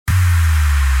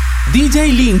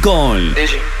DJ Lincoln. El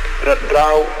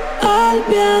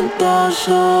viento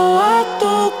sube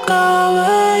tu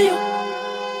cabello.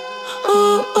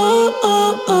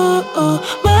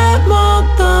 Me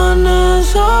matan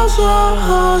esos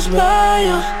ojos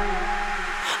bellos.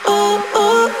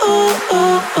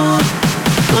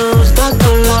 Me gusta el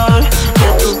color de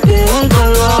tu piel,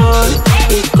 color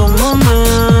y cómo me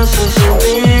hace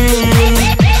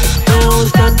sentir. Me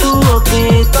gusta tu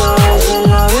boquita, ese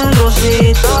labial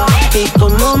rosita y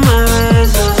cómo me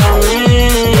besas a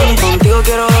mí. Contigo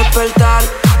quiero despertar,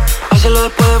 hacerlo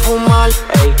después de fumar.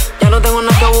 Ya no tengo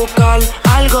nada que buscar,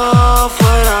 algo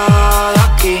fuera de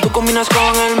aquí. Tú combinas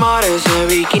con el mar, ese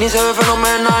bikini se ve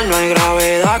fenomenal. No hay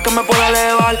gravedad que me pueda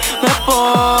elevar, me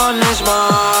pones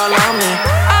mal a mí.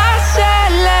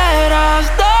 Aceleras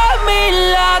todos mis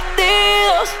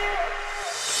latidos,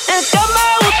 es que me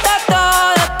gusta todo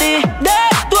de ti. De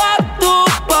tu a tu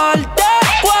parte,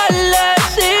 ¿cuál he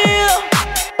sido?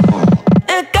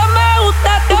 Es que me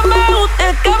gusta, es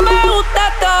que me gusta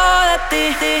todo de ti.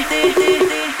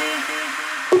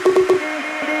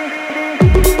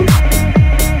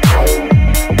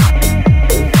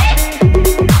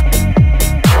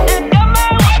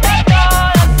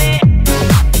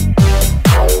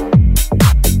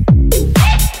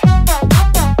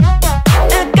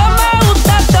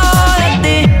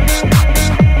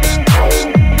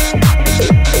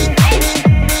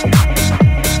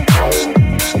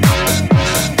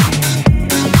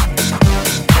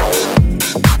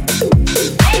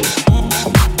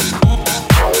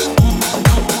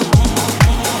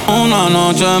 Una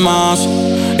noche más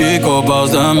y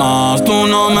copas de más. Tú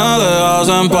no me dejas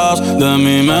en paz, de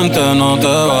mi mente no te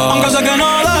vas. Aunque sé que no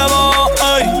debo,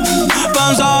 ey,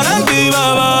 pensar en ti,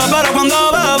 bebé, pero cuando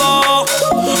bebo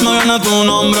me viene tu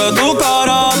nombre, tu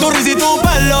cara, tu risa y tu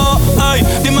pelo. Ey,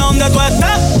 dime dónde tú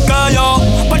estás, que yo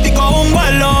por ti cojo un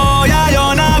vuelo. Ya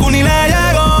yo nago ni le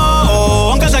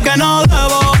llego, aunque sé que no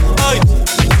debo, ey,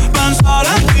 pensar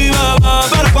en ti, bebé,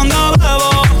 pero cuando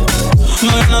bebo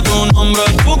me viene tu nombre,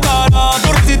 tu cara,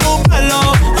 tu risa y tu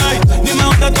pelo. Ey, dime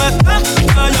dónde tú estás, que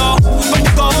yo voy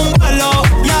con un vuelo.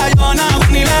 Ya yo nago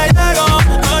ni le llego.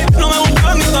 Ey, no me busques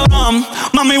en Instagram,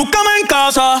 mami, búscame en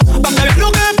casa, pa' que veas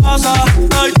lo que pasa.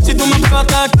 Ey, si tú me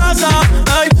pegaste a casa,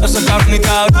 ey, ese carro ni te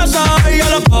abraza. Y yo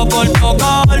lo puedo por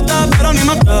tocarte, pero ni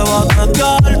me atrevo a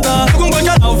testearte. Tú con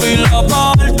cualquier outfit la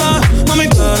parte, mami,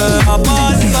 tú eres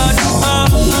aparte.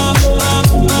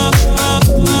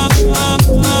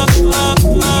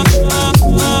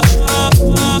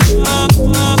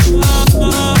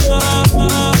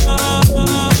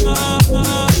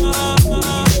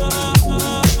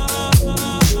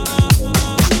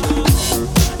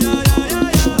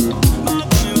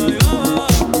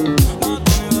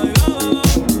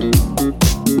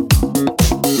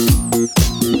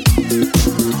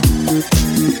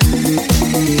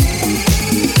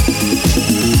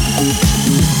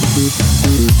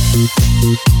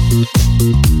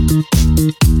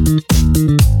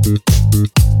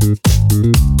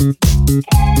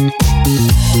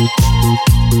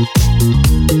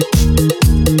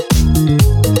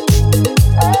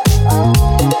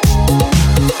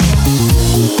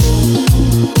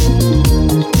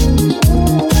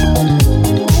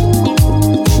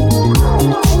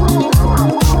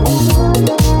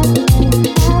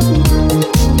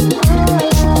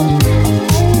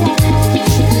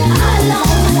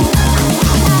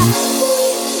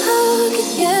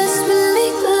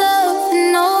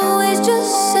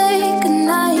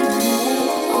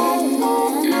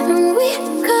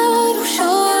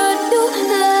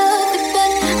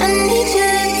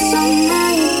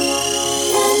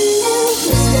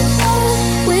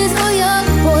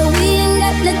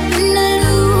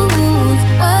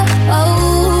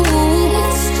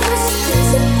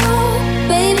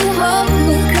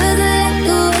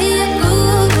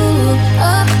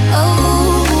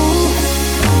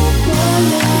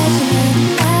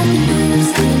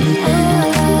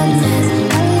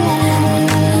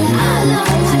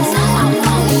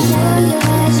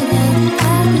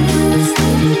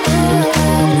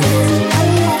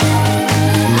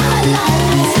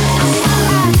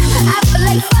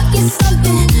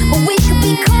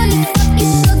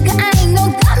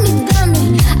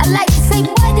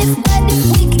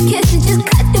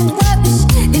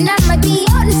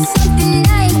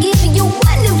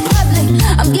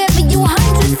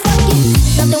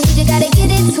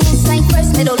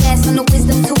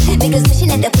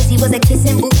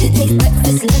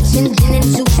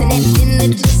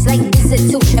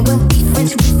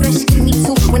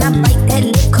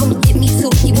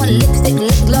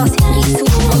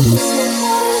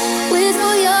 We're so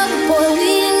young, boy, we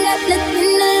ain't got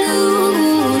nothing to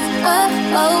lose.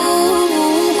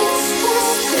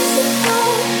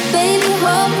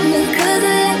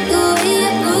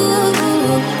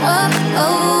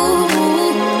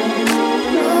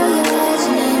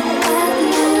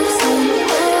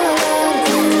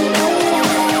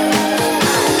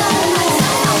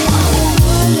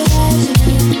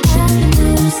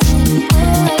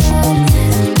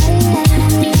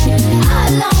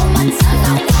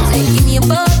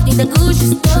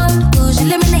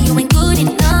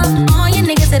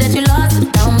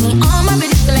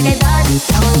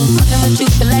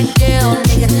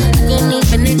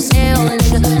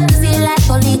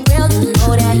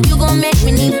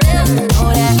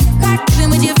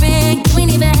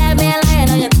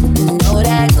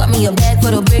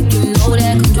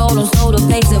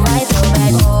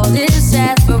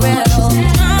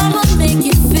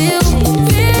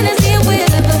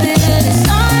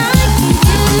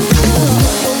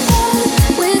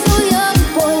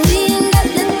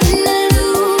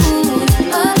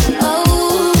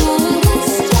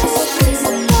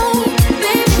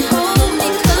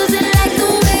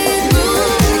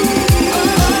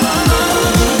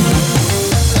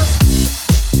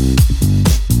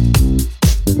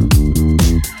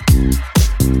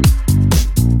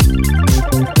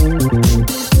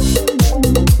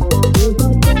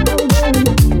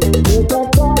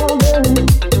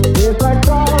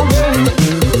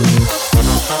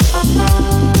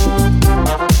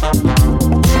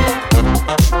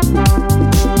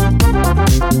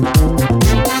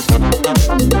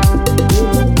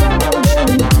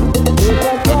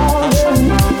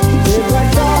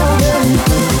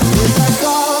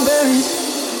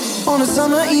 on a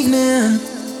summer evening,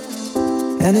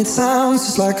 and it sounds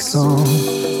just like a song.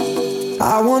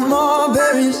 I want more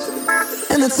berries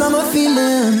and that summer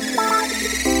feeling.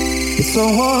 It's so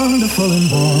wonderful and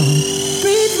warm.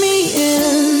 Breathe me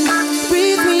in,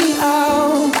 breathe me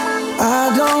out.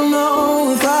 I don't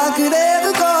know if I could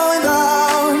ever go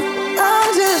without.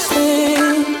 I'm just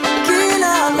thinking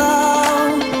out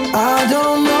loud. I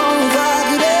don't know if I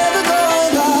could ever go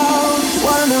without.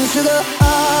 Watermelon sugar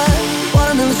high,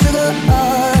 watermelon sugar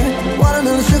high,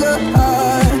 watermelon sugar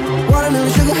high, watermelon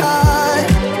sugar high,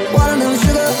 watermelon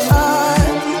sugar high,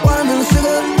 watermelon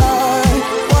sugar high,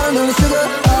 watermelon sugar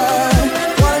high,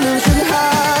 watermelon sugar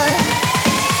high.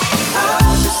 I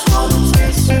just wanna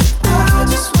taste it, I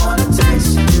just wanna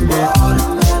taste it,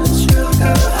 watermelon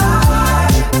sugar high.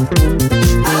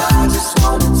 I just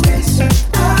wanna taste it,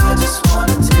 I just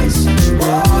wanna taste it,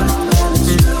 watermelon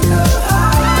sugar high.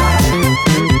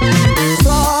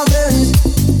 Strawberries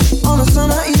on a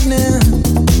summer evening,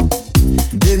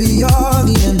 baby, you're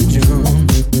the end of June.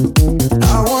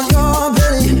 I want your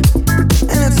belly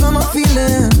and that summer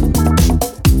feeling,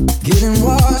 getting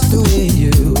washed away in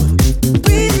you.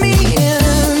 Breathe me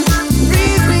in,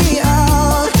 breathe me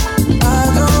out. I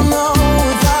don't know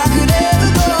if I could ever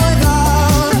go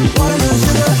without. Watermelon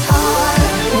sugar high,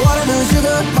 watermelon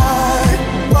sugar high,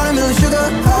 watermelon sugar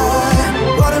high,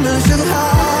 watermelon sugar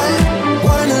high,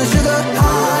 watermelon sugar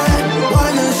high,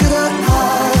 watermelon sugar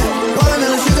high,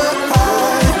 watermelon sugar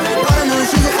high, watermelon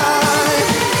sugar high.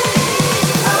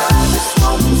 I just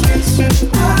wanna taste it,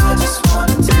 I just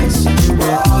wanna taste it,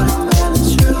 watermelon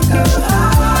sugar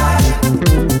high.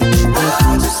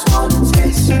 I just wanna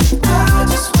taste it, I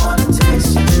just wanna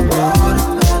taste it,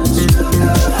 watermelon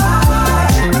sugar high.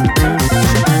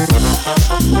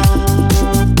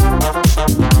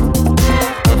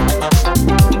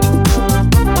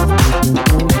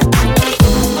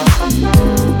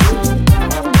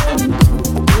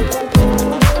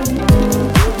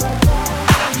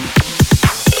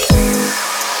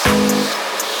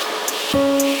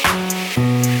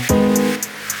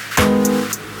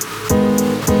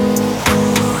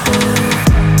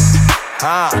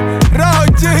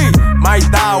 Rochi, My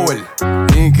Tower,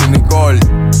 Nicky Nicole,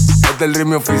 este es el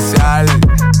ritmo oficial.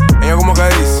 Ella como que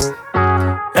dice.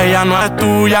 Ella no es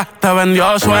tuya, te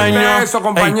vendió sueños. Eso,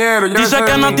 compañero, Ey, ya dice sé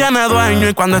que de no mí. tiene dueño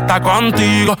y cuando está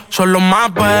contigo son los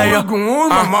más bellos.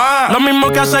 Mamá. Lo mismo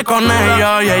que hace con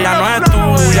ellos y ella no es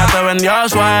tuya, te vendió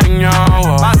sueños.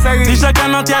 Va a seguir. Dice que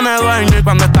no tiene dueño y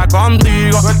cuando está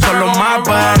contigo son los más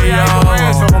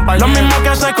bellos. Lo mismo que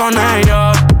hace con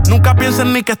ellos. Nunca pienses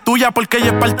ni que es tuya porque ella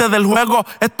es parte del juego.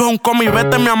 Esto es un come y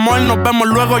vete, mi amor, nos vemos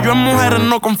luego. Yo en mujeres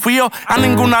no confío, a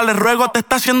ninguna le ruego. Te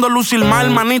está haciendo lucir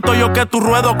mal, manito, yo que tu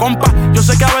ruedo, compa. Yo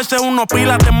sé que a veces uno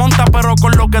pila, te monta, pero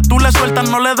con lo que tú le sueltas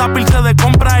no le da pilce de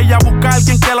compra. Ella busca a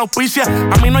alguien que la auspicia.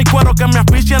 A mí no hay cuero que me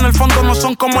asfixia, en el fondo no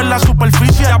son como en la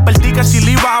superficie. Advertí que si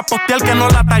le iba a postear que no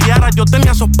la tallara. Yo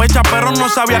tenía sospecha, pero no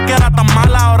sabía que era tan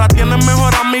mala. Ahora tienes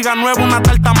mejor amiga nueva, una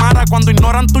tal Tamara. Cuando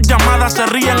ignoran tus llamadas se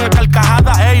ríen a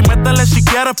carcajadas. Ey, métele si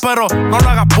quieres, pero no lo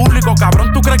hagas público.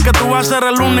 Cabrón, tú crees que tú vas a ser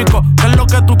el único. Que es lo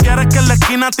que tú quieres, que en la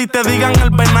esquina a ti te digan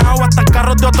el venado. Hasta en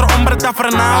carros de otros hombres te ha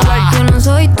frenado. Ey. Yo no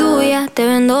soy tuya, te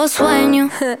vendo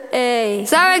sueños.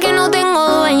 Sabes que no tengo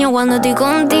dueño cuando estoy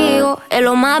contigo. Es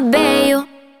lo más bello.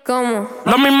 ¿Cómo?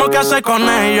 Lo mismo que hace con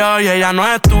ellos y ella no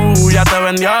es tuya, te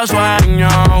vendió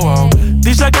sueños. Wow.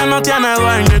 Dice que no tiene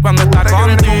dueño y cuando está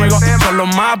contigo son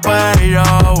los más bellos.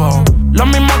 Wow. Lo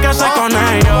mismo que hace con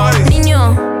ellos.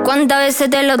 Niño, ¿cuántas veces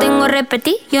te lo tengo que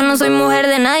repetir? Yo no soy mujer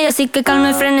de nadie, así que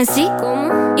calma y frenesí.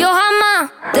 ¿Cómo? Yo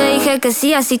jamás te dije que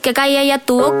sí, así que calla ya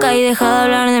tu boca y deja de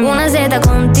hablar de mí. Una Z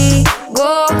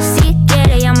contigo, si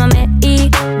quieres llámame y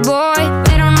voy.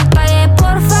 Pero no calles,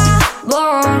 por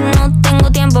favor, no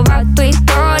tengo tiempo para tu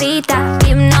historita.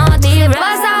 Hipnotic,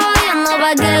 pasa jodiendo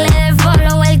pa' que le dé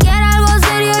follow. Él quiere algo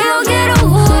serio, yo quiero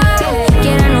jugar.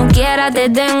 Quiera no quiera, te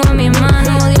tengo en mis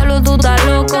manos. Diablo, tú estás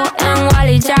loco en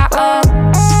Wally, chao.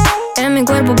 En mi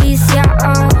cuerpo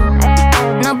viciado,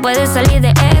 no puedes salir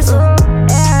de eso.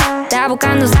 Está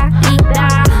buscando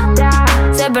salida,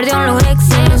 se perdió en los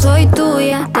exes. No soy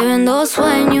tuya, te vendo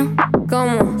sueños.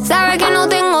 ¿Cómo? Sabes que no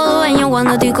tengo dueño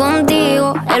cuando estoy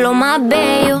contigo. Es lo más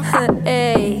bello.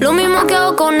 Lo mismo que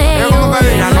hago con ellos.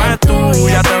 Ella no es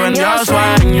tuya, te vendió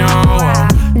sueños.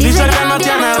 Dice que no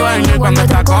tiene dueño y cuando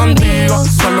está contigo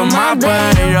son los más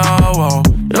bellos.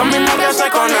 Lo mismo que hace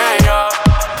con ellos.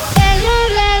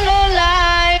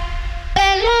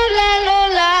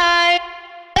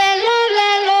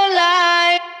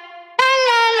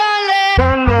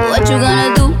 What you gonna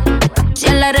do? Si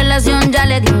en la relación ya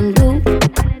le dio un do.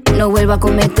 No vuelva a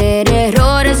cometer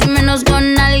errores y menos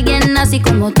con alguien así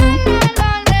como tú.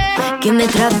 que me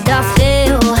trata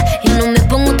feo. Yo no me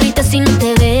pongo triste si no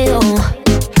te veo.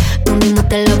 Tú mismo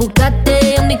te la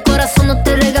buscaste, en mi corazón no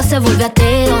te rega, se vuelve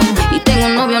ateo. Y tengo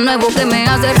un novio nuevo que me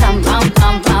hace ram, pam,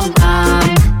 pam, pam, pam.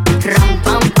 Ram,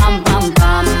 pam, pam, pam,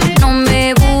 pam. No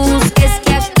me busques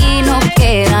que aquí no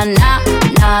queda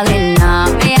nada de nada.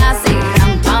 Me hace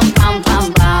ram, pam, pam,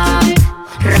 pam, pam.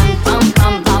 Ram, pam,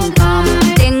 pam, pam, pam.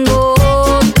 Tengo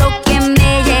otro que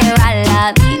me lleva a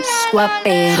la disco a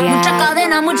pelear. Mucha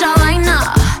cadena, mucha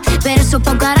vaina, pero eso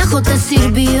pa' carajo te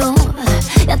sirvió.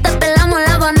 Ya te pelamos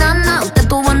la banana. Usted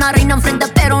tuvo una reina enfrente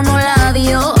pero no la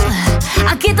dio.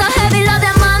 Aquí está heavy la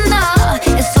demanda.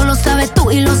 Eso lo sabes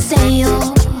tú y lo sé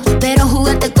yo. Pero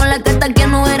jugaste con la carta que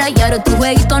no era y ahora tu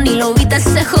jueguito ni lo viste,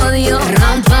 se jodió.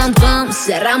 Ram, pam, pam,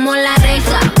 cerramos la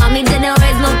reja. Mami tiene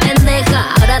vez no pendeja.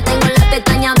 Ahora tengo la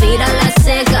pestaña, mira la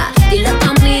ceja. Dile a tu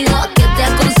amigo que te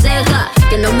aconseja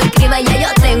que no me escriba, ya yo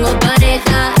tengo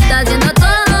pareja. Está haciendo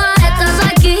todo, estás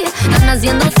aquí. Están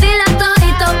haciendo fila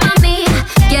todito pa' mí.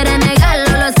 Quiere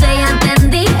negarlo, lo sé, ya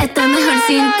entendí. Estoy mejor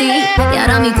sin ti. Y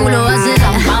ahora mi culo hace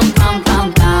ram, pam, pam,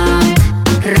 pam, pam.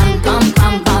 Ram, pam,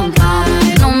 pam, pam, pam.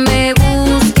 No me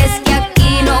busques que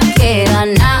aquí no queda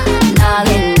nada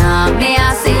de nada. Me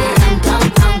hace ram, pam,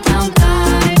 pam, pam,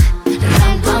 pam.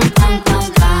 Ram, pam, pam, pam,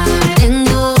 pam.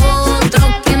 Tengo otro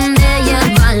que me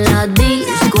lleva a la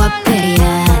disco a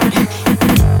pelear.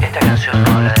 Esta canción no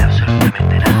habla de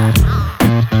absolutamente nada.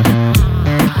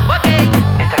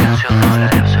 Esta canción no habla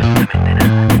de absolutamente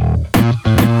nada.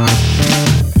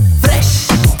 Fresh,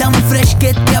 tan fresh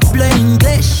que te hablo en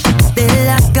inglés. De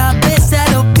la cabeza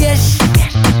a los pies.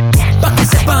 Pa' que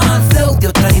sepan flow de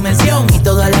otra dimensión y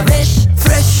todo a la vez.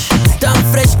 Fresh, tan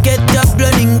fresh que te hablo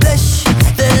en inglés.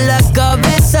 De la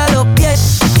cabeza a los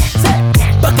pies.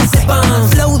 Pa' que sepan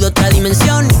flow de otra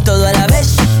dimensión y todo a la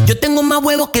vez. Yo tengo más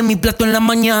huevos que mi plato en la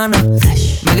mañana.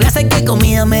 Más grasa que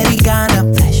comida americana.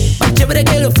 Más chévere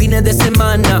que los fines de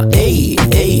semana. Ey,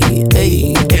 ey,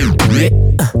 ey, ey.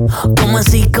 ¿Cómo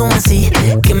así, cómo así?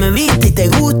 Que me viste y te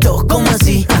gusto, ¿cómo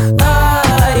así?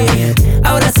 Ay,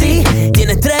 ahora sí,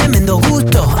 tienes tremendo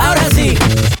gusto, ahora sí.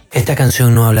 Esta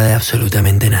canción no habla de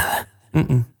absolutamente nada.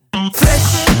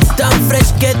 Fresh, tan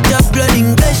fresh que te hablo en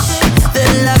inglés.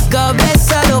 De la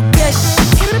cabeza a los pies.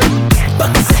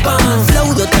 Pa' que sepan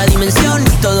flow de otra dimensión y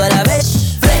todo a la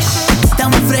vez. Fresh,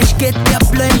 tan fresh que te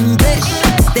hablo en inglés.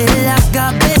 De la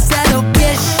cabeza a los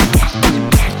pies.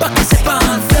 Pa' que sepan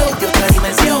flow de otra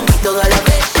dimensión y todo a la vez.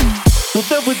 Tú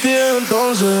te fuiste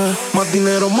entonces, más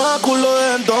dinero, más culo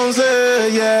de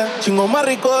entonces, yeah. Chingo más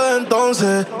rico de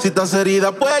entonces. Si estás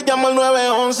herida, puedes llamar al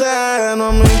 911, no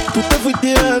a mí. Tú te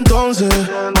fuiste entonces,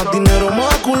 más dinero,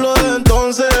 más culo de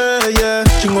entonces, yeah.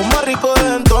 Chingo más rico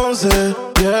de entonces,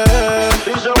 yeah.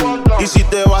 Y si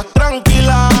te vas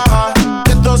tranquila,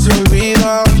 que esto se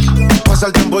olvida. Pasa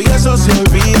el tiempo y eso se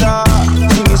olvida.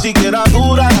 Si ni siquiera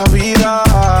dura la vida,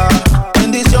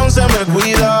 bendición se me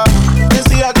cuida.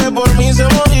 Decía que por mí se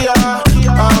moría,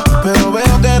 pero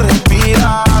veo que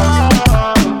respiras.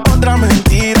 Otra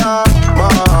mentira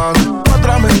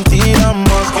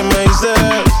más que me dices.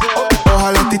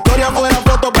 Ojalá esta historia fuera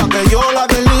foto pa' que yo la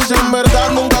deslice. En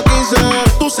verdad nunca quise.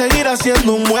 Tú seguirás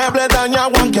siendo un mueble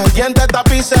dañado aunque alguien te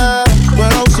tapice. Tu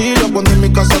auxilio cuando en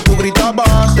mi casa tú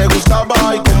gritabas. Te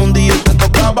gustaba y como un día te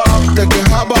tocaba. Te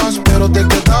quejabas pero te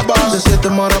quedabas. De 7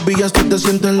 maravillas tú te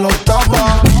sientes la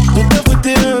octava. Tú te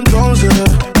fuiste entonces,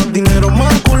 más dinero,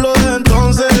 más culo de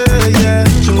entonces, yeah.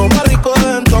 Chingo más rico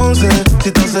de entonces. Si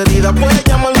estás herida puedes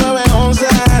llamar al 911,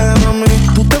 mami.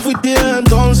 Tú te fuiste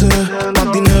entonces,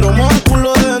 más dinero, más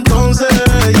culo de entonces,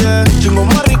 yeah. Chingo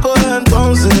más rico de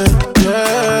entonces,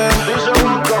 yeah.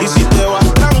 Y si te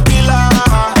vas tranquila,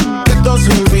 que esto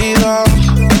se olvida.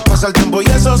 Pasa el tiempo y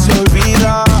eso se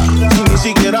olvida. Si ni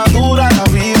siquiera dura la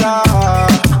vida,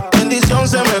 bendición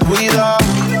se me cuida.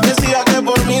 Decía que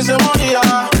por mí se moría,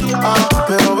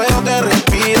 pero veo que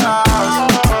respiras.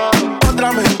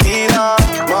 Otra mentira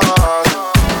más.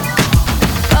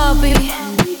 Papi,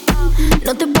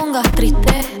 no te pongas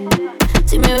triste.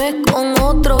 Si me ves con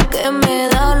otro que me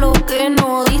da lo que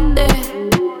no diste.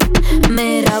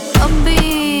 Mira,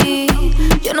 papi,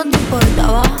 yo no te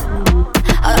importaba.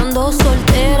 Ahora ando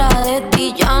soltera, de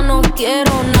ti ya no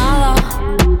quiero nada.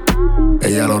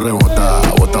 Ella lo rebota,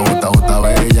 bota,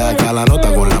 bella. Que a la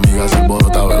nota con la amiga se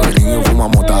alborota. Bebe el niño fuma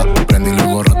mota. Prende y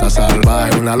luego rota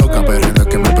salvaje. Una loca perdiendo es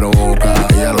que me provoca.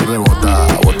 Ella lo rebota,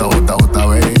 bota,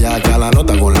 bella. Que a la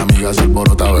nota con la amiga se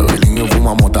alborota. Bebe el niño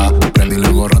fuma mota. Prende y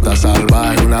luego rota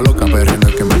salvaje. Una loca perdiendo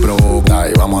es que me provoca.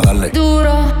 Y vamos a darle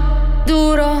Duro,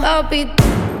 duro, papi,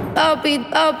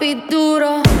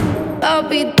 duro,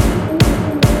 papi.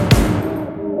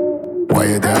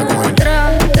 Guayetea con él.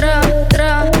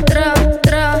 Tra,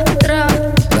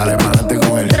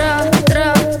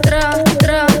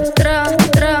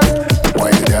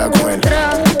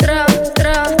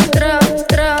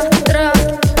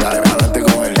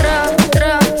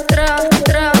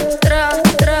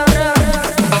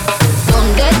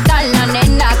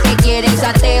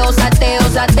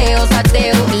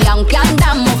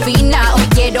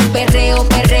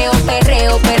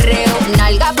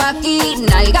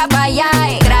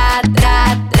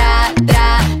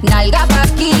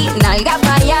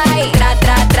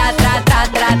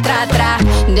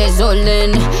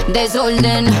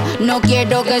 desorden. No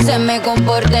quiero que se me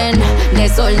comporten.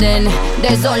 Desorden,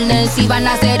 desorden. Si van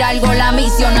a hacer algo, la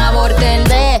misión aborten.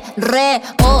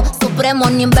 Supremo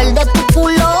nivel de tu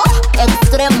culo.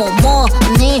 Extremo,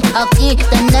 ni aquí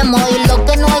tenemos. Y lo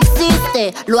que no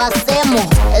existe, lo hacemos.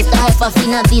 Esta jefa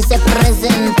fina dice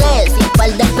presente. Sin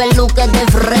par de peluques de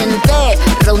frente.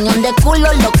 Reunión de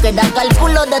culos, lo que da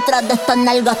cálculo. Detrás de estas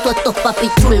nalgas, todos estos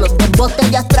papichulos. De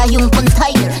botellas traje un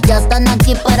container. Ya están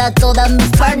aquí para todas mis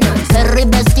partners. Harry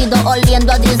vestido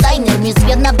oliendo a designer. Mis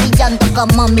piernas brillando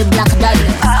como mi Black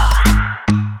Diamond.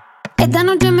 Esta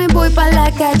noche me voy pa'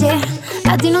 la calle.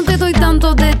 A ti no te doy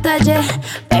tantos detalles,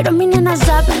 pero mi nena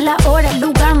saben la hora, el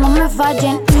lugar, no me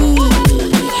fallen. Y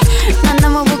no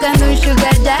andamos buscando un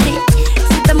sugar daddy,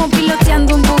 si estamos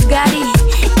piloteando un Bugatti.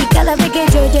 Y cada vez que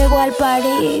yo llego al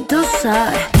party, tú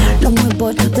sabes, lo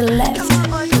muevo to the left,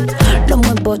 lo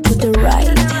muevo to the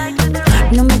right.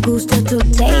 No me gusta tu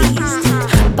taste,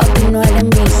 papi no eres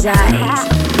mi size.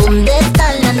 ¿Dónde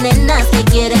están las nenas que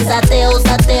quieren sateo,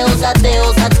 sateo,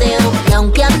 sateo, sateo? Y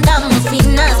aunque andamos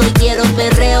finas, hoy quiero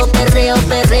perreo, perreo,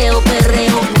 perreo,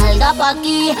 perreo. Nalga pa'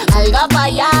 aquí, nalga pa'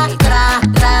 allá, tra,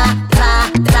 tra,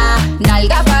 tra, tra.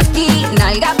 Nalga pa' aquí,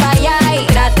 nalga pa' allá, y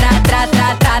tra, tra, tra,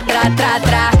 tra, tra, tra, tra,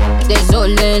 tra.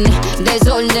 Desorden,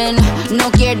 desorden,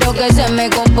 no quiero que se me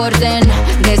comporten.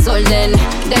 Desorden,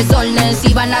 desorden,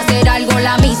 si van a hacer algo,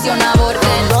 la misión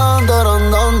aborten. Don,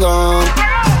 don, don, don.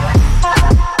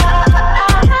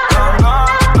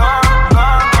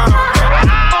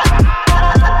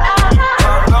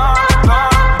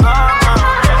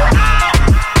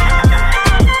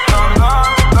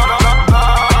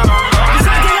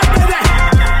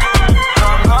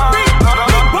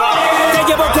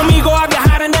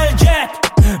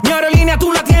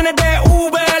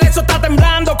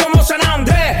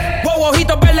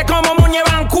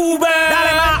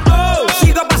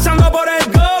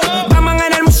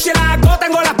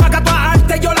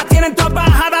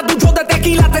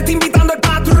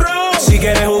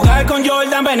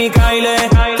 Ven y caile,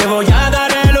 te voy a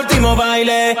dar el último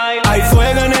baile. Hay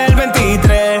fuego en el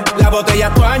 23, las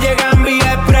botellas todas llegan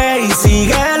vía spray.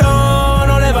 Síguelo,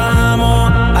 no le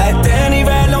vamos a este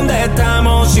nivel donde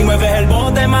estamos. Si mueves el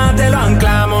bote más te lo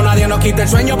anclamos. Nadie nos quita el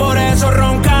sueño, por eso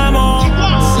roncamos.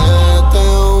 Se te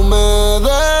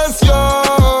humedeció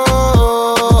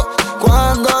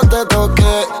cuando te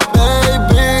toqué,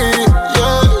 baby.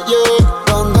 Yeah, yeah.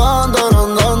 Don, don,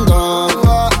 don, don,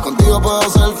 don. Contigo puedo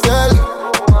ser fiel.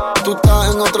 Tú estás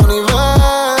en otro nivel,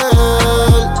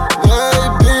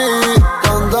 baby.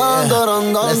 Don, don,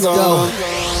 don, don, Let's don. go.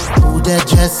 Ooh, that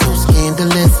dress so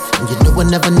scandalous, and you know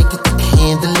another nigga can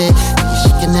handle it. You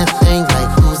shaking that thing like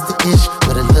who's the ish,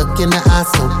 with a look in her eyes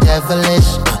so devilish.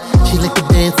 She like to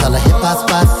dance all the hip hop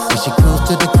spots, and she cruise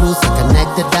to the cruise to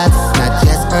connect the dots. Not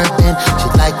just urban, she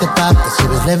like the pop, 'cause she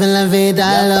was living la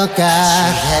vida loca.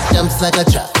 She had dumps like a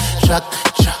truck.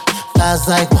 Flies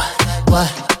like what?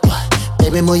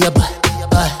 Baby, move your butt.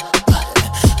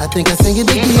 I think I sing it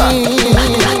again. Can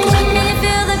you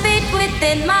feel the beat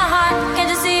within my heart? Can't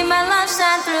you see my love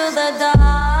shine through the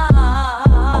dark?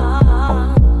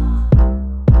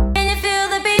 Can you feel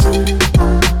the beat?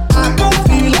 I can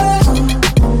feel it.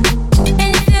 Can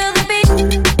you feel the beat?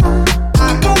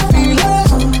 I can feel it.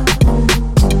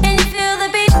 Can you feel the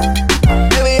beat?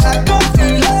 Baby, I can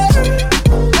feel it.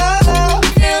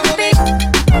 Feel the beat?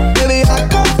 Baby, I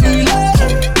can feel it.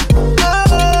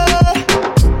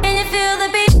 Can you feel the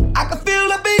beat? I can feel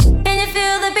the beat. Can you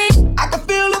feel the beat? I can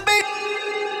feel the beat.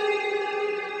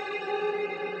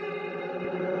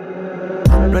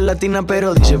 No es latina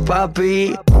pero dice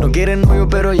papi. No quiere novio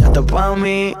pero ya está pa'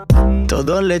 mí.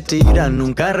 Todos le tiran,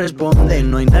 nunca responde.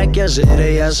 No hay nada que hacer,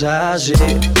 ella es así.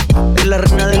 Es la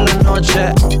reina de la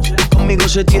noche. Conmigo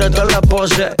se tira toda la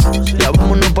pose. Ya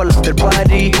vámonos pa' la after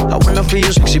party. I wanna feel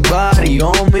your sexy body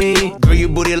on me. Girl, your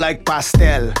booty like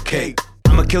pastel cake.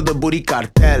 I'ma kill the booty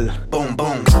cartel. Boom,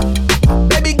 boom.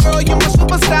 Baby girl, you my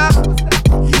superstar.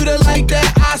 You the light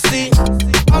that I see.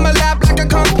 I'ma laugh like a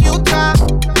computer.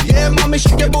 Yeah, mommy,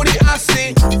 shake your booty, I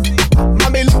see.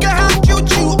 Mommy, look at how cute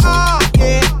you are.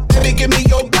 Yeah, baby, give me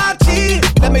your body.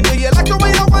 Let me do you like the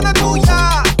way I wanna do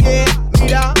ya. Yeah,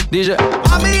 mira. Dice,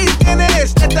 Mami,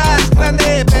 tienes tetas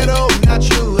grandes, pero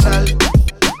natural.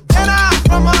 And I'm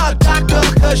from a doctor,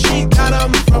 'cause she got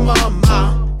 'em from her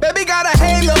mom. Baby got a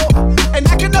halo, and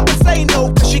I can never say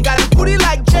no, 'cause she got a booty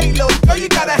like J-Lo. Girl, you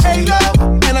got a halo,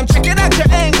 and I'm checking out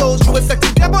your angles. You a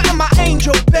sexy devil and my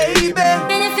angel, baby.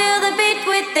 Can you feel the beat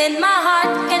within my heart?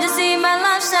 Can't you see my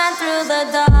love shine through the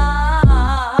dark?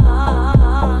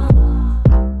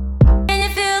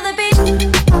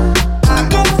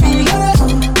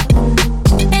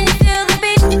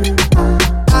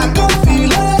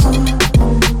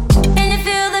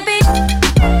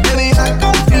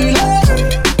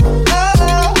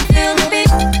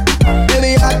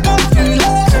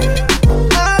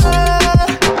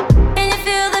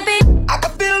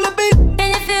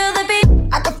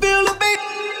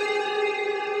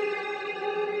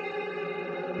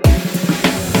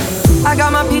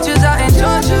 my peaches out in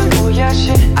Georgia. Oh yeah,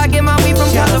 shit. I get my weed from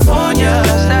California.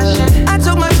 That's that shit. I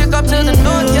took my chick up to the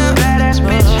north, yeah. Badass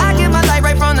bitch. I get my light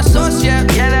right from the source, yeah.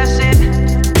 Yeah, that's it.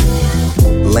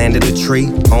 Landed the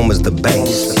tree, home is the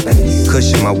base.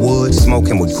 Cushion my wood,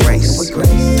 smoking with grace.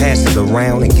 Pass it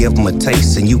around and give them a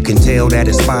taste, and you can tell that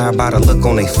it's fire by the look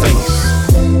on their face.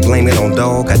 Blame it on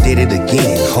dog, I did it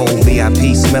again. Whole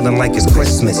VIP smelling like it's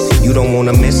Christmas. You don't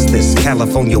wanna miss this.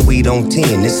 California weed on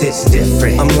 10, this hit's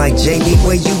different. I'm like, JD,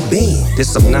 where you been?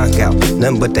 This some knockout,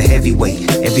 nothing but the heavyweight.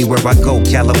 Everywhere I go,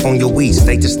 California weed,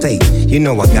 state to state. You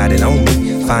know I got it on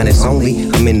me. Finest only,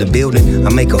 I'm in the building. I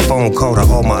make a phone call to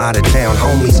all my out-of-town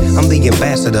homies. I'm the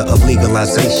ambassador of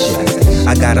legalization.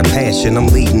 I got a passion, I'm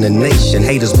leading the nation.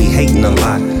 Haters be hating a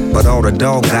lot, but all the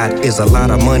dog got is a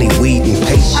lot of money, weed, and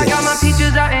patience. I got my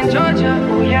peaches out in Georgia,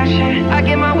 oh yeah, shit. I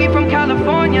get my weed from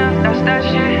California, that's that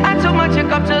shit. I took my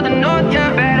chick up to the north,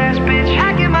 yeah. Badass bitch.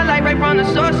 I get my light right from the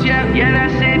source, yeah. Yeah,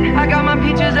 that's it. I got my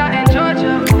peaches out in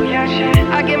Georgia, oh yeah, shit.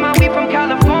 I get my weed from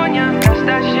California, that's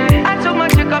that shit. I took my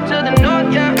chick up to the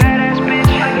north, yeah. Badass bitch.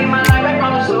 I get my light right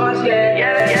from the source, yeah.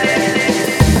 Yeah, that's it.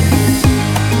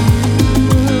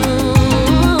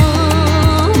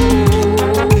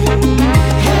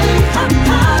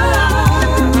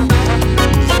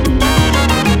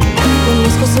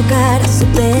 Su cara, su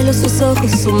pelo, sus ojos,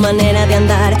 su manera de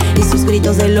andar y sus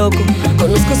gritos de loco.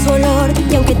 Conozco su olor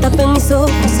y aunque tapen mis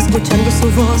ojos, escuchando su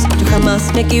voz, yo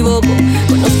jamás me equivoco.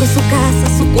 Conozco su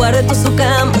casa, su cuarto, su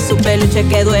cama, su peluche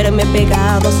que duerme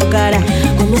pegado a su cara.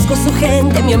 Conozco su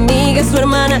gente, mi amiga, su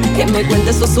hermana, que me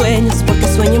cuente sus sueños porque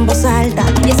sueño en voz alta.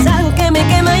 Y es algo que me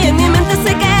quema y en mi mente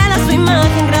se queda su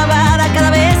imagen grabada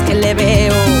cada vez que le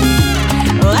veo.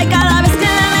 Ay, cada vez que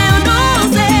le veo, no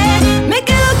sé, me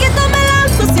quedo quieto, me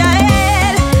lanzo hacia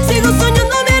él. Sigo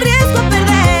soñando, me arriesgo a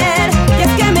perder. Y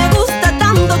es que me gusta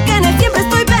tanto que en él siempre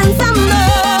estoy pensando.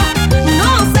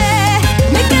 No sé,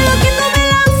 me quedo quieto, me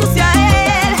lanzo hacia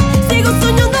él. Sigo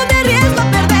soñando, me arriesgo a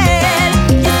perder.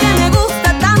 Y es que me gusta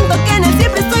tanto que en él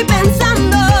siempre estoy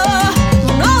pensando.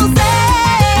 No sé.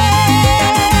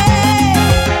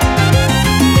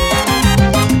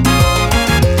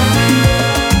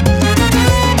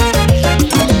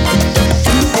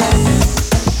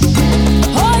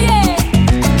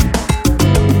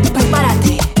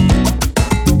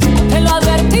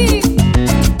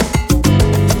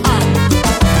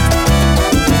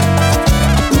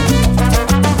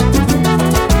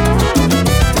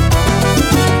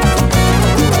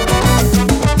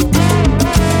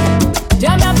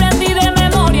 Ya me aprendí de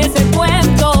memoria ese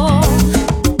cuento.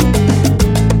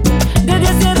 Desde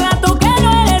hace rato que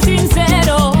no eres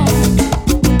sincero.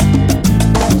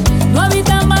 No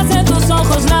habita más en tus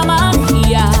ojos la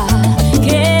magia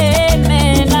que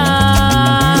me enamoró.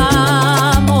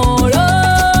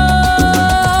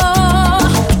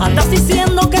 Andas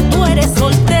diciendo que tú eres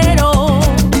soltero.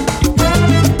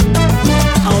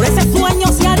 Ahora ese sueño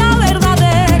se hará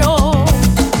verdadero.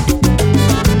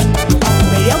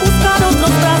 Iré a buscar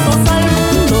otros brazos al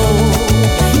mundo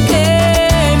que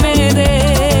me dé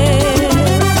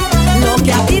lo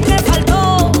que a ti te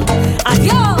faltó.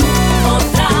 Adiós.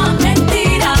 Otra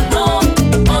mentira no,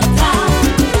 otra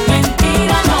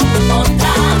mentira no,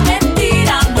 otra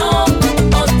mentira no,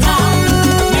 otra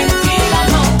mentira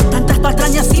no. Tantas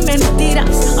patrañas y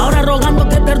mentiras, ahora rogando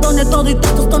que perdone todo y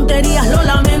tus tonterías, lo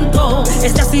lamento.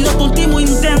 Este ha sido tu último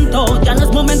intento, ya no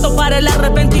es momento para el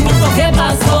arrepentimiento. ¿Qué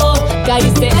pasó?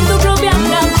 Caíste en tu propia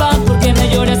trampa, porque me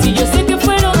lloras y yo sé que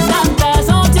fueron tantas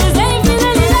noches de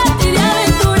infidelidad y de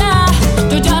aventura.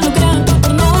 Yo ya no creo en tu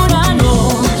ternura, no.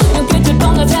 Y aunque te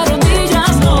pongas de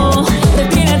rodillas, no.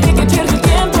 Retírate que pierdo el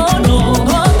tiempo, no.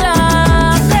 Otra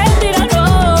mentira, no.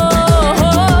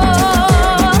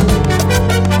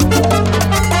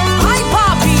 Ay,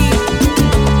 papi,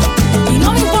 y no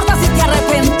me importa si te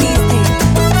arrepentiste.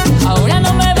 Ahora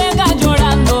no me vengas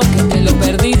llorando que te lo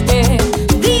perdiste.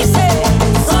 Dice,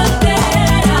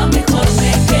 soltera, mejor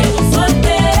me quedo soltera.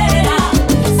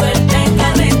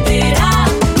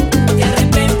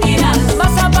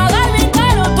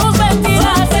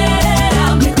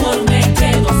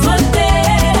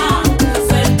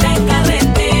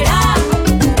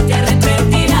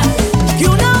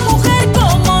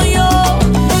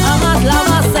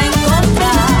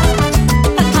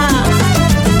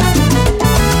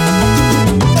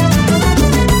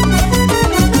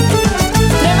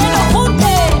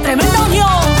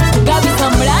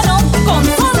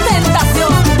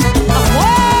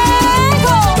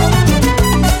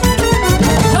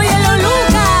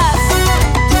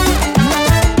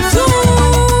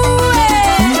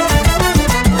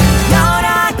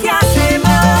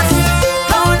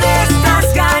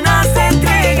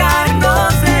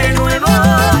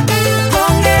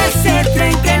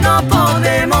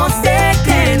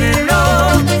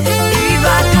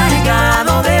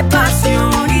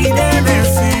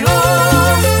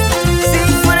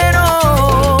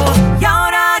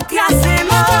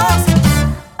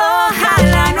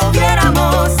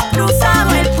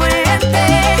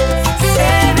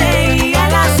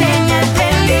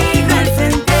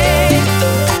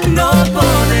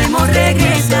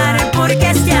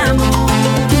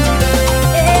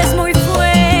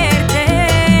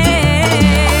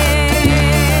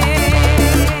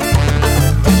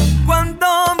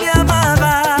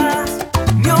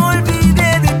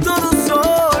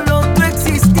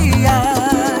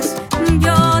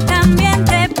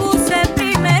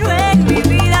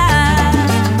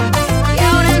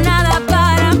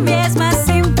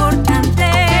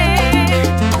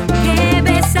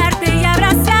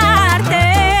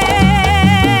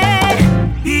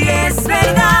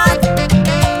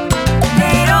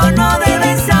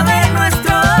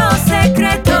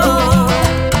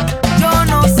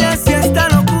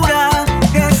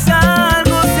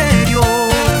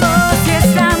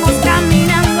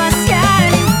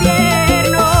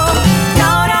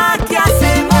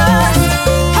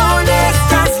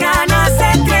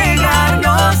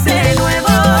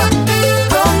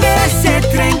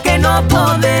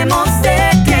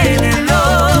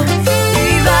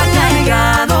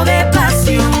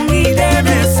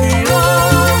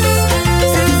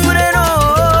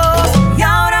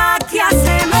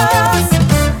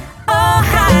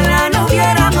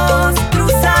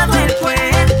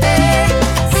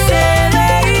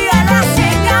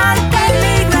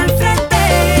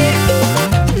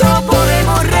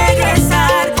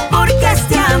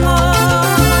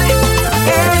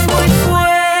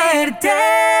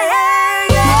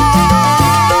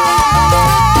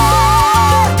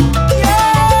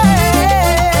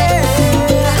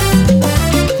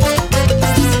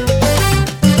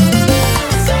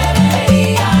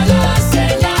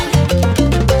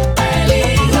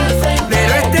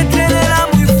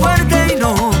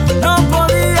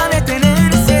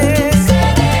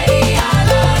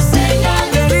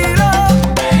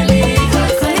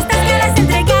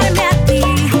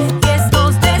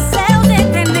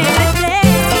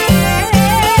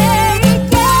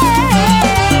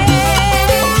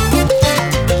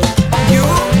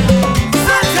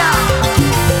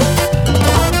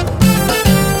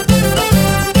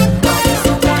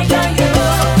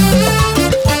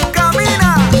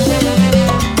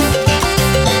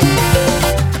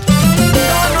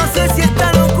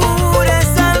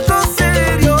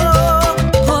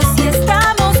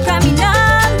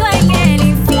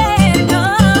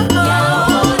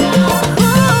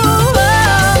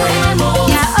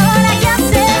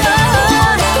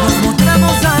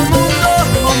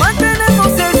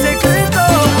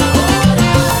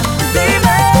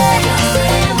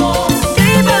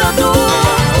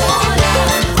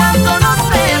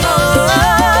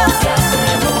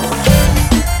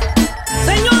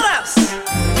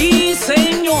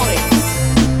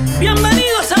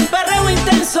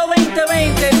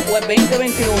 el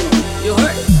 2021. You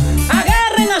heard?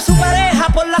 Agarren a su pareja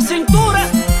por la cintura.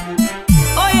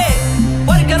 Oye,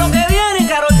 porque lo que viene,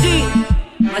 Karol G,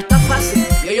 no está fácil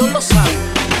y ellos lo saben.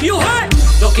 You heard?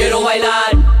 Yo quiero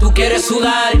bailar, tú quieres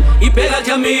sudar y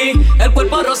pégate a mí, el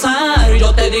cuerpo a rozar.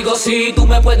 Yo te digo sí, tú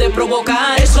me puedes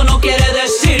provocar. Eso no quiere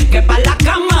decir que pa' la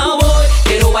cama voy.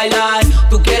 Quiero bailar,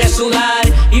 tú quieres sudar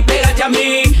y pégate a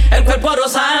mí, el cuerpo a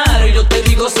rozar. Yo te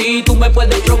digo sí, tú me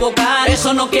puedes provocar.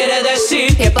 Eso no quiere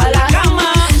decir que pa' la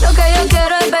cama. Lo que yo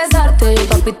quiero es besarte, yo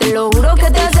papi te lo juro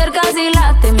que te acercas y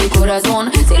late mi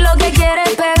corazón. Si lo que quieres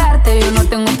es pegarte, yo no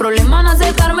tengo problema en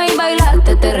acercarme y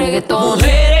bailarte este reggaetón.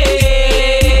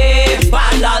 Mujeres,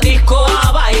 pa' la disco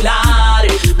a bailar.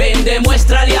 Ven,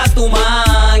 demuéstrale a tu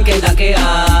man que es la que hay.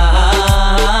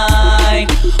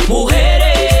 Mujeres,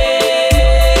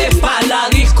 pa' la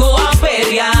disco a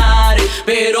pelear,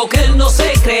 pero que él no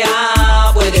se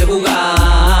crea, puede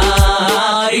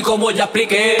jugar. Y como ya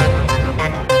expliqué,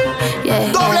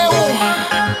 W,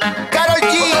 Karol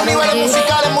G, los niveles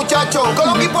musicales, muchachos.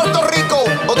 Colombia y Puerto Rico,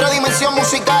 otra dimensión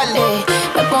musical.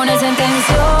 Me pones en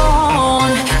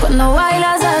tensión cuando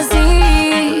bailas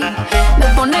así. Me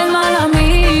pones mal a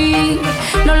mí,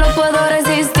 no lo puedo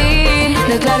resistir.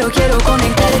 Declaro, quiero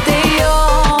conectarte y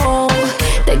yo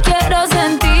te quiero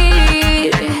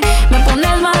sentir. Me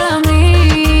pones mal a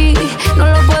mí, no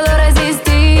lo puedo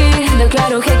resistir.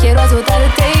 Declaro que quiero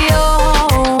azotarte y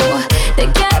yo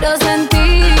te quiero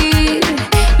sentir.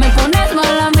 Me pones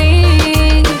mal a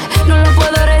mí, no lo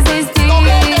puedo resistir.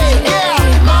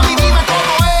 Mami, dime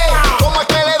cómo es, cómo es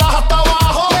que le das hasta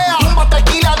abajo. Tumba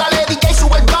tequila, dale DJ,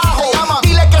 sube el bajo.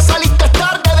 Dile que saliste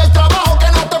tarde del trabajo,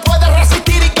 que no te puedes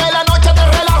resistir y que la noche te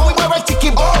relajo y mueve el chiqui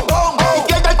bom bom y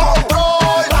pierde el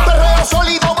control. Perreo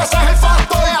sólido, ese es el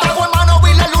factor. Trago en mano,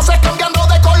 vi las luces cambiando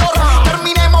de color.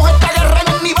 Terminemos esta guerra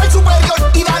en un nivel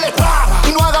superior y dale tra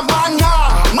y no hagas más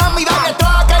nada. Mami, dale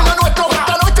tra, que lo nuestro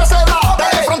esta noche se da.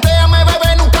 Dale, frontéame,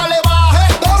 bebé, nunca le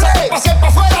bajes. Pase pa'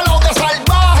 afuera lo de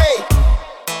salvaje.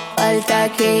 Falta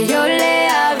que yo le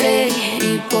hable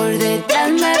y por detrás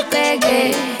me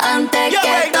pegue. Antes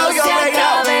que esto se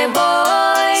acabe voy.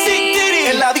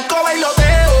 En la disco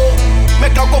bailoteo,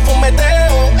 mezclado con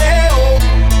fumeteo,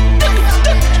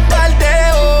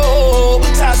 tardeo,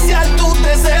 saciar tus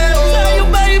deseos.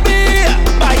 Baby,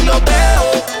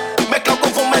 bailoteo, mezclado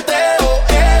con fumeteo,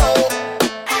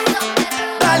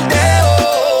 tardeo,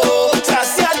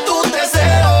 saciar tus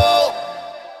deseos.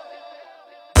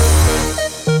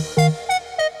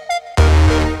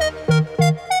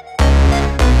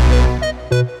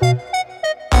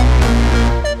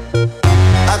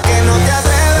 ¿A que no te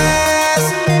atreves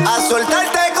a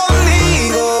soltarte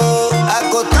conmigo, a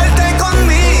acostarte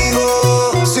conmigo,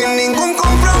 sin ningún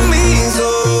compromiso?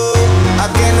 ¿A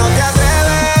que no te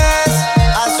atreves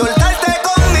a soltarte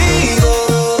conmigo,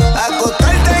 a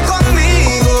acostarte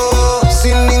conmigo,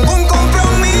 sin ningún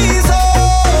compromiso?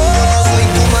 Yo no soy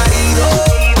tu marido,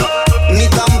 ni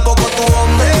tampoco tu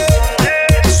hombre,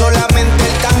 solamente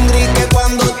el cangri que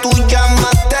cuando tú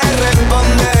llamas te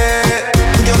responde.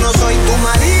 Yo no soy tu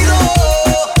marido,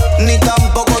 ni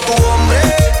tampoco tu hombre,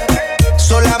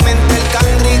 solamente el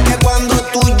cangri que cuando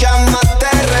tú llamas te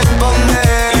responde.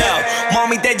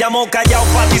 Mami, te llamo callao,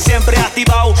 pa' ti siempre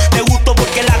activado. Te gusto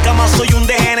porque en la cama soy un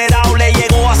degenerado. Le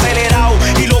llego acelerado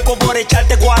y loco por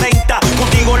echarte 40.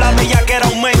 Contigo la bellaquera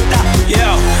aumenta.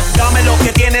 Yeah, dame lo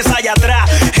que tienes allá atrás.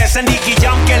 Ese Nicky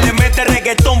Jam que le mete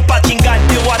reggaetón pa' chingar.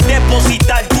 Te voy a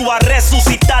depositar, tú vas a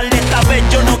resucitar. Esta vez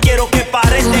yo no quiero que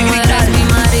pares de gritar. Tú no eres mi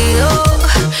marido,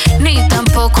 ni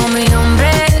tampoco mi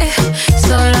hombre,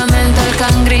 solamente el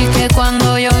cangri que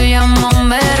cuando yo llamo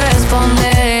me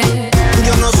responde.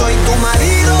 Yo no soy tu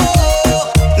marido,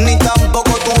 ni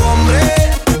tampoco tu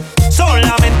hombre,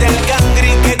 solamente el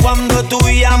cangri que cuando tú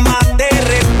llamas te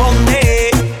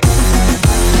responde.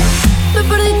 Me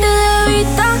perdiste de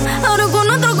vista, ahora con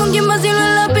otro con quien vacilo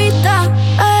en la pista.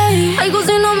 Ey, algo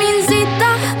si no me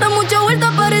incita, da mucha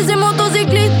vuelta, parece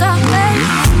motociclista. Ey,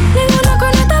 ninguna con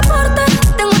este porte,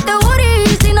 tengo este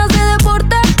booty sin hacer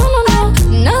deporte. No, no,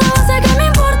 no, nada va a ser que me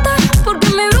importe, porque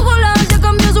mi brújula ya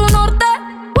cambió su norte.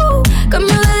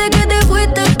 Cambió desde que te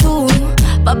fuiste tú,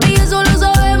 papi, eso lo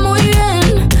sabes muy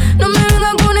bien. No me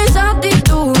vengas con esa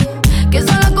actitud, que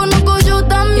esa la conozco yo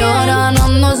también. Y ahora no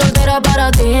ando soltera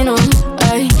para ti, no.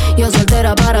 Ey, yo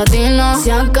soltera para ti, no.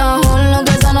 Se acabó lo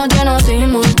que esa noche nos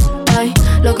dimos. Ey,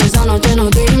 lo que esa noche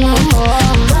nos dimos.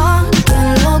 Oh,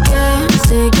 que lo que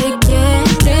sé que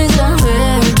quieres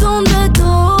saber dónde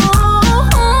estoy.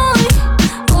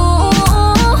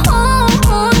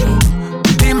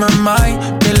 Dime,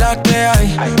 Mike, que la que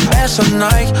hay. Esos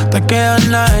Nike te quedan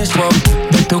nice. Wow.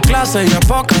 De tu clase ya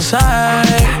pocas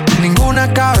hay.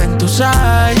 Ninguna cabe en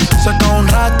side. Suelto un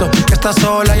rato, que estás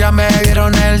sola, ya me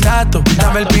dieron el dato.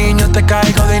 Dame el piño, te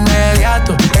caigo de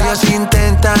inmediato. Ellos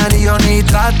intentan y yo ni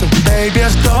trato. Baby,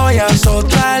 esto ya es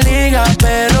otra liga,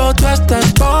 pero tú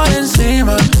estás por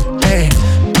encima. Hey,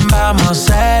 vamos a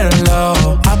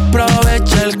hacerlo,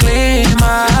 aprovecha el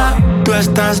clima. Tú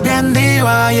estás bien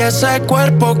diva y ese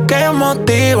cuerpo que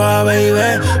motiva,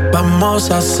 baby.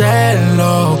 Vamos a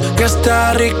hacerlo, que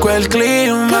está rico el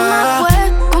clima. ¿Qué me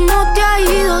fue? ¿Cómo te ha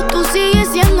ido? Tú sigues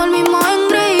siendo el mismo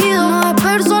engreído. No es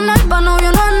personal, pa'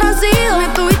 novio no has nacido. Me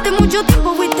tuviste mucho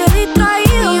tiempo, fuiste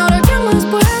distraído. Y ahora que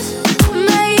después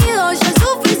me he ido. Ya es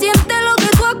suficiente lo que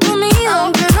tú has comido.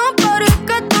 Aunque no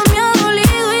parezca, esto me ha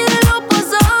dolido. Y de lo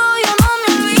pasado yo no me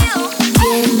olvido.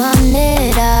 Qué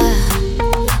manera,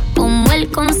 como él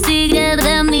consigue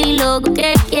de mí lo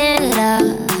que quiera.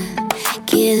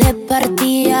 Que de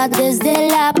partida desde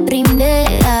la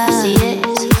primera. Así es.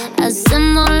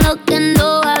 Hacemos lo que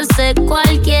no hace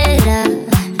cualquiera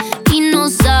y no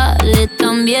sale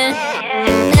tan bien.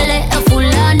 Él es el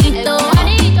fulanito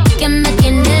que me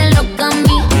tiene loca a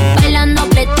mí, bailando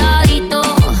apretadito.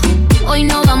 Hoy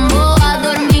no vamos a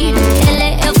dormir. Él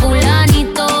es el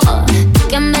fulanito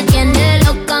que me tiene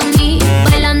loca a mí,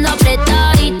 bailando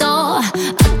apretadito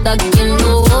hasta que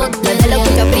lo bote. Mueve lo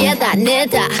que aprieta,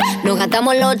 neta. Nos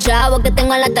gastamos los chavos que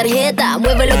tengo en la tarjeta.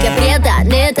 Mueve lo que aprieta,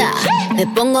 neta. Me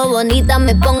pongo bonita,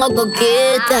 me pongo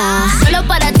coqueta. Solo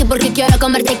para ti porque quiero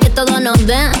comerte y que todos nos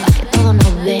ven. Pa' que todos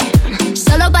nos ven.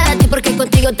 Solo para ti porque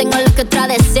contigo tengo lo que otras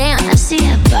desean. Así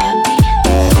es, papi.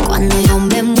 Cuando yo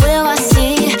me muevo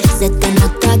así, se te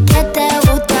nota que te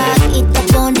gusta y te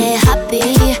pone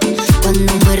happy.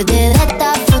 Cuando muerde de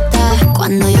esta fruta.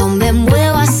 Cuando yo me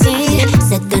muevo así,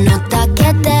 se te nota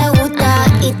que te gusta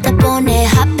y te pone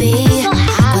happy.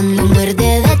 Cuando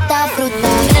muerde de esta fruta.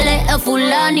 Él es el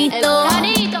fulanito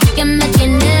que me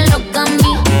tiene loca a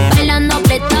mí, bailando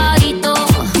apretadito.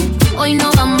 Hoy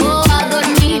no vamos a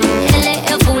dormir. Él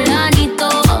es el fulanito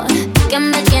que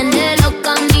me tiene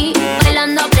loca a mí,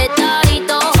 bailando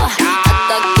apretadito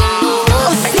hasta que no.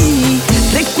 Oh sí,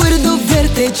 recuerdo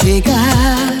verte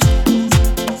llegar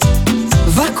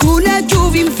bajo una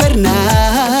lluvia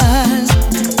infernal.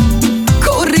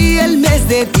 Corría el mes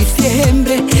de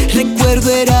diciembre, recuerdo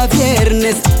era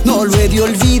viernes, no lo he de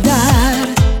olvidar.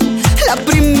 La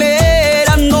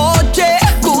primera noche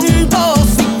juntos,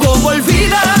 y cómo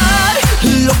olvidar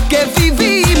lo que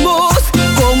vivimos,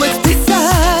 cómo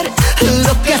expresar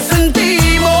lo que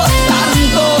sentimos.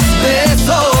 Tantos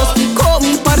besos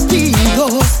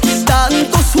compartidos,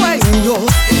 tantos sueños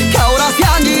que ahora se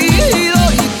han ido.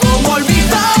 Y cómo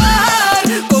olvidar,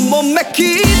 cómo me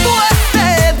quito este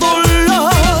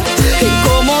dolor y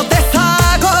cómo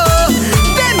deshago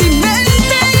de mi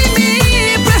mente y mi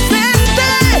presente.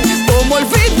 Cómo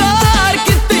olvidar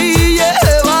que te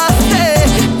llevaste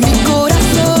mi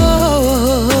corazón.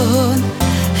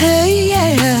 Hey,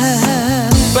 yeah.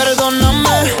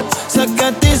 Perdóname, sé que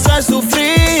te hice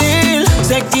sufrir,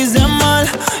 sé que hice mal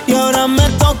y ahora me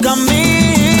toca a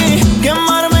mí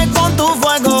quemarme con tu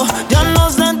fuego, ya no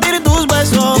sentir tus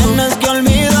besos. Tienes que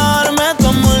olvidarme, tu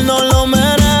amor no lo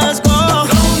merezco. No,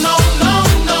 no, no,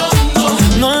 no,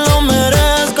 no lo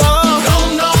merezco. No,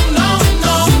 no, no,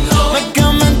 no, no, me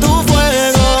quemé en tu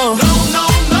fuego. No, no,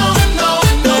 no, no,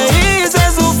 te hice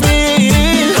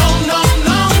sufrir. No, no,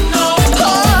 no, no,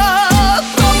 Oh,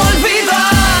 cómo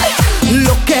olvidar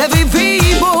lo que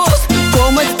vivimos,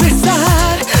 cómo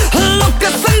expresar lo que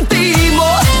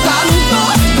sentimos.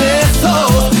 Tantos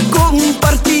besos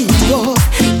compartidos,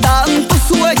 tantos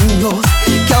sueños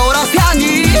que ahora se han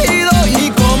ido. Y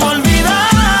cómo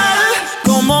olvidar,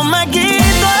 cómo me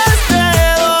quito este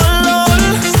dolor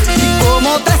y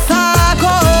cómo te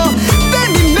saco de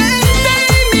mi mente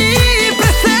y mi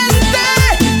presente.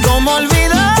 cómo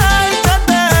olvidar que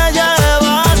te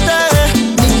llevaste.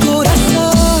 Mi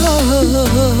corazón,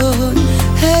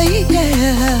 hey,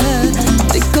 yeah,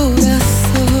 mi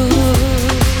corazón.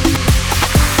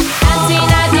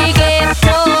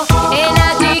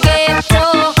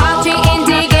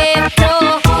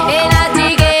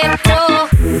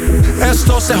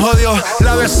 Esto se jodió,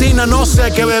 la vecina no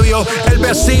sé qué bebió, el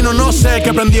vecino no sé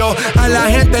qué prendió, a la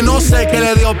gente no sé qué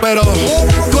le dio, pero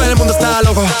todo el mundo está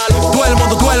loco, todo el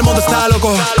mundo está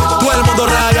loco, todo el mundo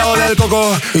rayado del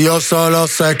coco, y yo solo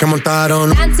sé que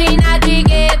montaron.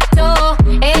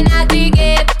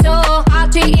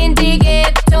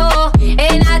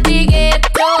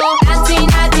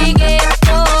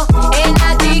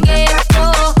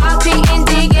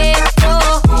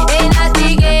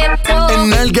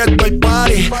 En el ghetto hay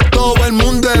party, todo el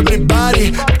mundo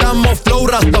everybody, estamos flow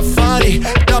Rastafari,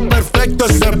 está perfecto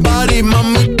ese body,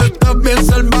 mami tú estás bien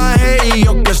salvaje y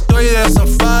yo que estoy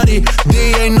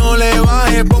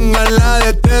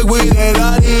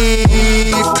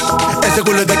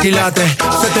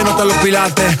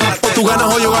rescate. O tú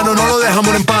ganas o yo gano, no lo dejamos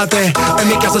en empate. En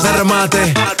mi casa se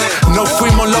remate. No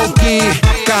fuimos low key,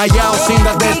 callados sin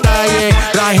dar detalles.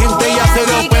 La gente ya se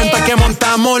dio cuenta que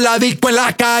montamos la disco en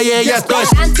la calle. Y esto es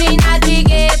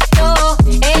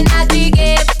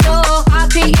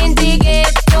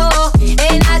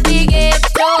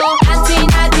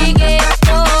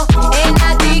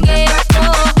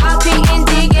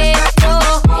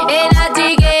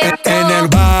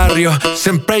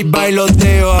siempre hay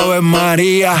bailoteo, Ave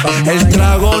María. El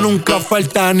trago nunca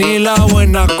falta ni la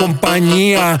buena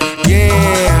compañía.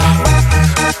 Yeah,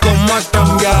 cómo ha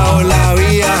cambiado la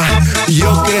vida.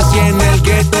 Yo crecí en el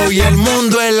gueto y el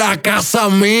mundo es la casa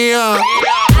mía.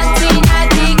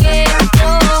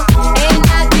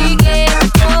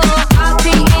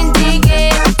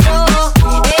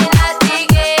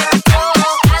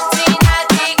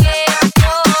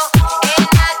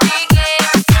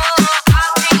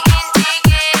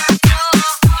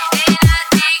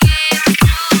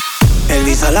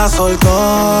 La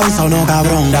soltó y sonó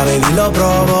cabrón. La baby lo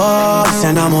probó y se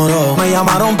enamoró. Me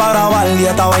llamaron para grabar y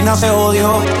esta vaina se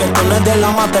odió. Esto no es de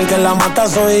la mata, el que la mata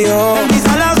soy yo.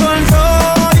 Quizá la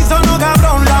soltó y sonó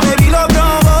cabrón. La baby lo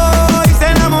probó y se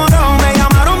enamoró. Me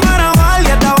llamaron para grabar y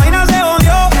esta vaina se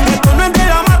odió. Esto no es de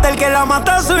la mata, el que la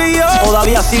mata soy yo.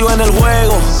 Todavía sigo en el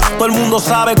juego. Todo el mundo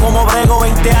sabe cómo brego.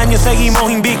 20 años y seguimos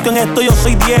invicto en esto. Yo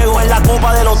soy Diego. En la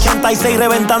copa del 86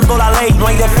 reventando la ley. No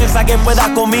hay defensa que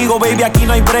pueda conmigo, baby. Aquí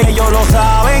no hay break. Ellos lo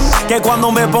saben. Que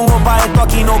cuando me pongo pa' esto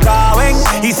aquí no caben.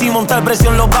 Y sin montar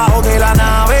presión los bajos de la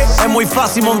nave. Es muy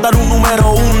fácil montar un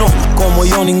número uno. Como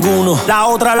yo ninguno. La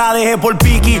otra la dejé por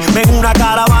Piki. Ven una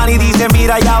caravana y dice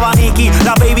mira ya va Nicky.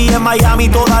 La baby en Miami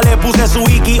toda le puse su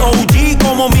Iki. OG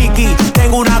como Mickey.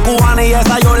 Tengo una cubana y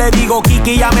esa yo le digo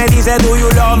Kiki. Ya me dice do you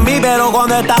love me. Pero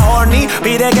cuando está horny,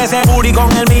 pide que ese booty con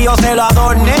el mío se lo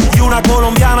adorne. Y una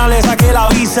colombiana le saqué la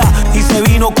visa y se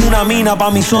vino con una mina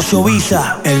pa' mi socio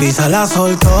Visa. El Visa la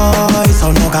soltó y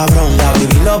sonó cabrón. La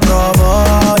baby lo probó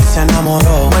y se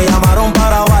enamoró. Me llamaron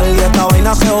para grabar y esta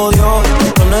vaina se odió.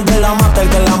 Esto no es de la mata, el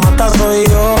que la mata soy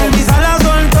yo. El Visa la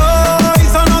soltó y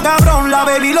sonó cabrón. La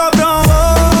baby lo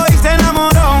probó y se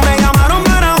enamoró. Me llamaron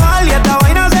para grabar y esta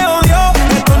vaina se odió.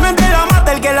 Esto no es de la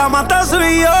mata, el que la mata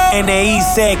soy yo.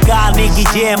 N.E.C.K. Nicky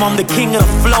Jam, I'm the king of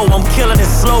the flow. I'm killing it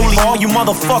slowly. All you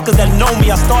motherfuckers that know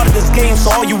me, I started this game, so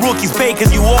all you rookies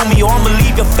fakers, you owe me, or I'ma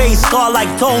leave your face scarred like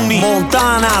Tony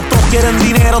Montana. Todos quieren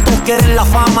dinero, todos quieren la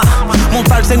fama.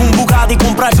 Montarse en un Bugatti y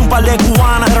comprarse un par de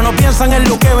cubanas. Pero no piensan en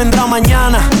lo que vendrá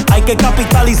mañana. Hay que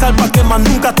capitalizar para que más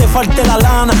nunca te falte la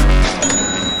lana.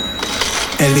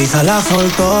 El Visa la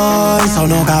soltó y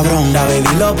sonó cabrón. La baby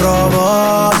lo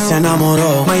probó y se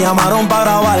enamoró. Me llamaron para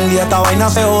grabar y esta vaina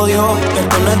se odió.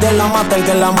 Esto no es de la mata, el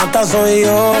que la mata soy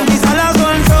yo. El Visa la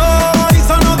soltó y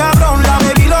sonó cabrón. La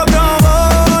baby lo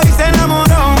probó y se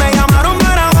enamoró. Me llamaron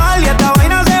para grabar y esta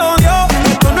vaina se odió.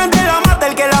 Esto no es de la mata,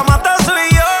 el que la mata soy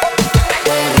yo.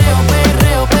 Perreo,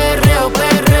 perreo,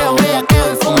 perreo,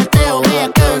 bellaqueo y fumeteo,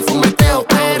 bellaqueo y fumeteo.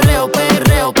 Perreo,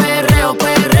 perreo, perreo,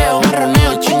 perreo,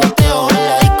 marroneo, chingoteo.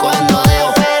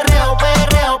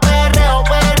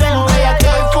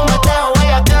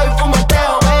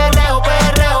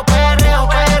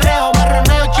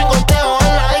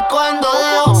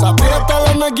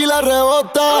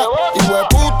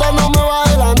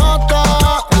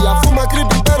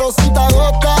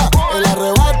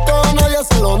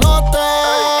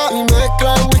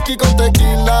 Con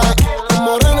tequila, es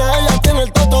morena, ella tiene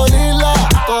el toto lila.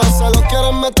 Todos se lo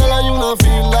quieren meter en una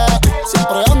fila.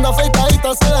 Siempre anda afeitadita,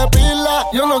 se depila.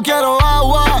 Yo no quiero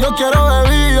agua, yo quiero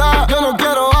bebida. Yo no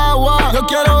quiero agua, yo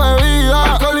quiero bebida.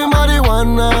 Alcohol y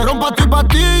marihuana, rompa tu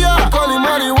pastilla. Alcohol y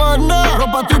marihuana,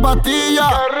 rompa tu pastilla.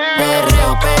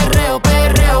 Perreo, perreo,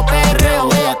 perreo, perreo,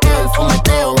 bellaqueo y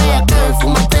fumeteo, bellaqueo y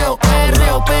fumeteo.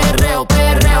 Perreo, perreo,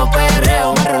 perreo,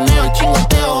 perreo, marroneo,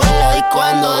 chingoteo. En la disco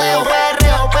ando deo.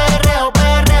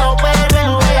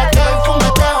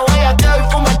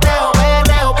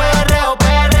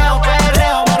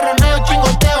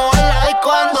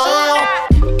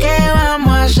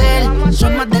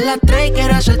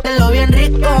 Hacértelo bien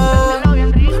rico.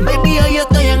 Baby, hoy yo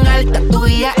estoy en alta. Tu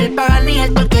guía, el pagan y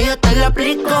el porque yo te lo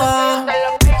aplico.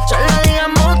 Solo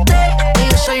digamos usted que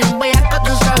yo soy un bellaco,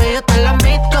 tú sabes, yo te lo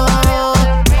admito.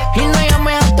 Y no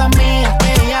llames a tu amiga,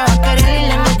 que ella va a querer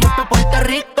irle en el jeep pa' Puerto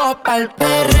Rico. Pa'l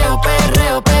perreo,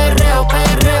 perreo, perreo,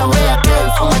 perreo. Bellaqueo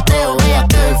y fumeteo,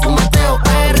 bellaqueo y fumeteo.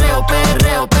 Perreo,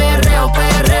 perreo, perreo,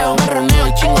 perreo. Marroneo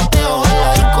y chingoteo. En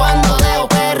la disco ando deo.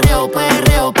 Perreo,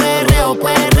 perreo, perreo,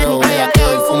 perreo.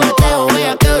 Bellaqueo y fumeteo,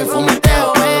 bellaqueo y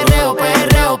fumeteo. Perreo,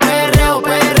 perreo, perreo,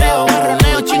 perreo.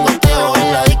 Marroneo, chingoteo.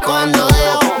 En la disco ando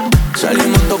deo.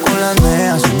 Salimos con las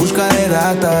neas en busca de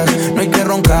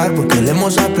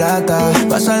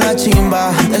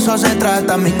se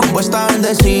trata. Mi combo está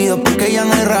bendecido porque ya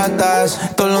no hay ratas.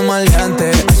 Todos los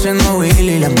maleantes haciendo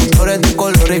Willy. Las motores de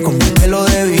colores con mi pelo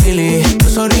de Billy. No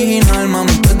es original,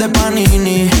 mami, tú es de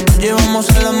Panini. Nos llevamos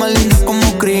a las más lindas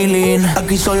como Krillin.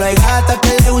 Aquí solo hay gata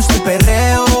que le gusta el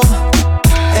perreo.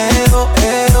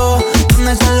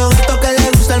 ¿Dónde están los gatos que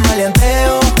le gusta el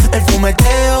maleanteo? El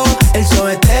fumeteo, el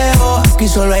sobeteo. Aquí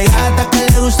solo hay gata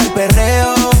que le gusta el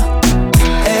perreo.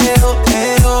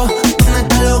 ¿Dónde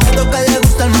están los gatos que le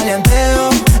gusta el maleanteo?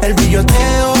 El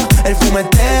billoteo, el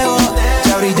fumeteo.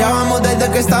 Ya brillábamos desde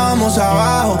que estábamos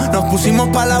abajo. Nos pusimos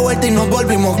pa' la vuelta y nos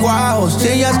volvimos guajos. Si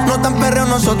ellas no dan perreo,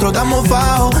 nosotros damos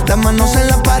bajo. Las manos en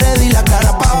la pared y la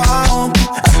cara pa' abajo.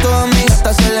 A toda mi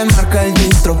gata se le marca el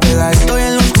distro. Pegadito y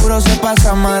en lo oscuro se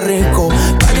pasa más rico.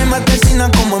 Party en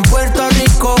Marquesina como en Puerto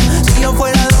Rico. Si yo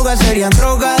fuera droga serían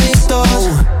drogadictos.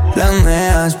 Las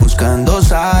neas buscando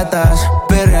satas,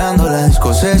 perreando la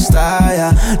disco se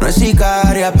estalla. No es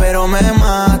sicaria pero me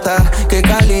mata. ¿Qué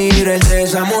calibre el de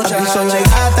esa muchacha? Aquí solo hay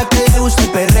gata que le gusta el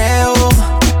perreo.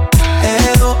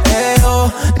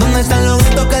 ¿Dónde están los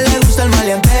gatos que le gusta el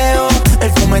maleanteo?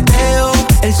 El fumeteo,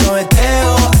 el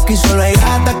sobeteo. Aquí solo hay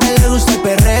gata que le gusta el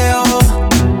perreo.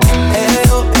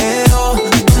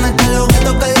 ¿Dónde están los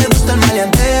gatos que le gusta el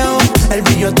maleanteo? El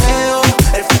billoteo,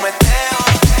 el fumeteo.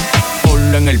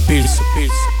 Ponlo en el piso,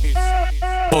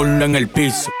 ponlo en el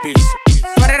piso.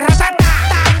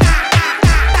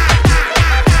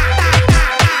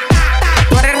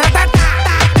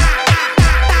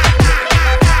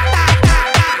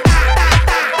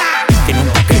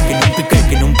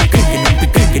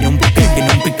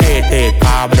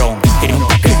 Cabrón, tiene un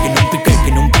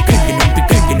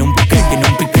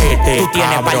piquete. Tú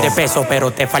tienes par de pesos,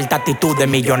 pero te falta actitud de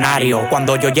millonario.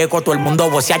 Cuando yo llego, todo el mundo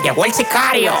vocea, llegó el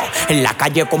sicario. En la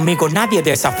calle conmigo nadie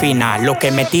desafina. Los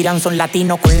que me tiran son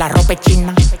latinos con la ropa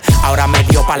china. Ahora me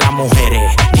dio pa' las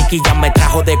mujeres. Nicky ya me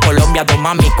trajo de Colombia, dos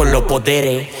mami con los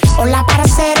poderes. Hola,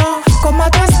 parcero, ¿cómo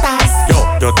tú estás?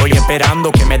 Yo estoy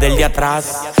esperando que me dé el de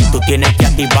atrás. Tú tienes que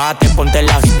activarte, ponte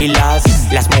las pilas.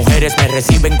 Las mujeres me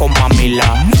reciben con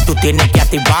mamila. Tú tienes que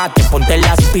activarte, ponte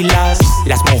las pilas.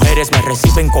 Las mujeres me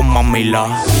reciben con mamila.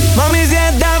 Mami, si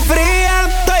está fría,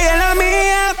 estoy en la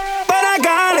mía para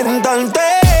calentarte.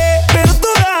 Pero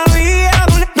todavía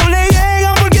no le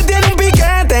llega porque tiene un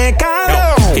piquete,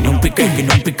 cabrón. Tiene un piquete,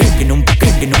 tiene un piquete, tiene un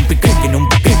piquete, tiene un piquete, tiene un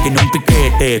piquete, tiene un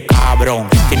piquete, cabrón.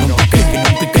 Tiene un piquete, tiene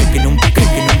un piquete, tiene un piquete,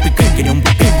 tiene un piquete, tiene un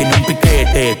piquete, tiene un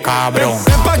piquete, cabrón.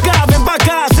 Ven pa' acá, ven pa'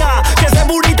 casa, que ese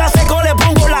burrita seco le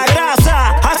pongo la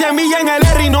grasa. Hacia mí en el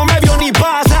R y no me vio ni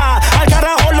pasa. Al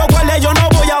carajo los cuales yo no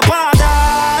voy a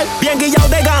parar. Bien guillado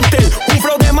de Gantel, un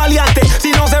flow de maleante.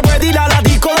 Si no se puede ir a la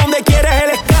disco donde quieres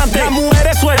el escante. Las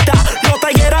mujeres sueltas, los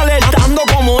Tiger alertando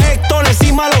como Héctor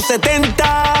encima de los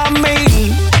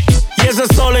 70,000. Y ese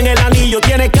sol en el anillo,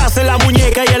 tiene casa en la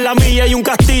muñeca y en la mía y un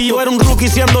castillo. Era un rookie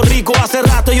siendo rico, hace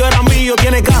rato yo era mío.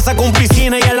 Tiene casa con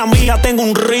piscina y en la mía tengo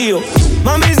un río.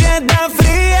 Mami, si está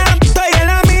fría, estoy en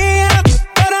la mía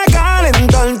para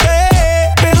calentarte.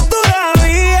 Pero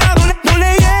todavía no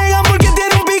le llega porque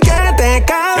tiene un piquete,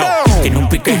 cabrón. Tiene un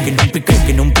piquete, tiene un piquete,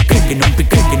 tiene un piquete, tiene un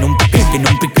piquete, tiene un piquete, tiene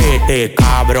un piquete,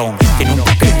 cabrón. Tiene un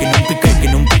piquete, tiene un piquete,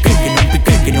 tiene un piquete, tiene un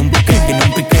piquete, tiene un piquete, tiene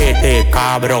un piquete,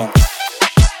 cabrón.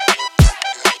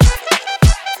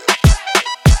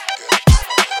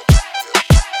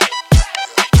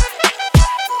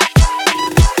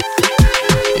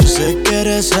 Sé que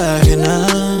eres ajena,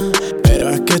 pero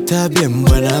es que estás bien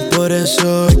buena. Por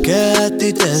eso es que a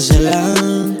ti te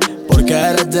celan, porque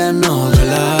eres de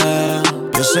novela.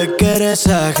 Yo sé que eres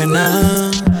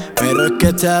ajena, pero es que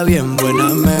estás bien buena.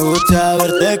 Me gusta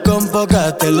verte con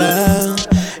poca tela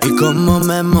y cómo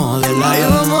me modela. Ahí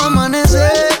vamos a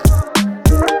amanecer.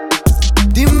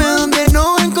 Dime dónde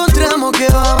nos encontramos, qué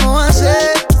vamos a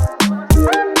hacer.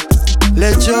 Le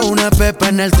echo una pepa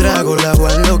en el trago, la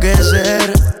voy a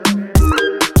enloquecer.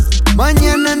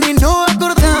 Mañana ni nos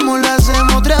acordamos, lo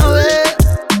hacemos otra vez.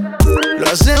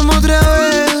 Lo hacemos otra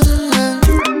vez.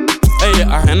 Ella es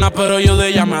ajena pero yo de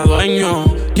ella me adueño.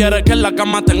 Quiere que en la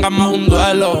cama tengamos un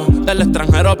duelo. Del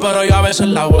extranjero pero yo a veces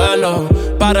la vuelo.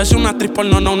 Parece una actriz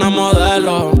porno, no una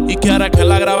modelo. Y quiere que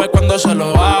la grabe cuando se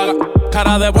lo haga.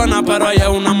 Cara de buena pero ella es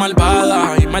una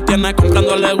malvada. Y me tiene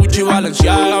comprándole Gucci y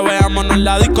Balenciaga. Veámonos en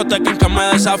la discoteca en que me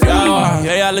desafiaba. Y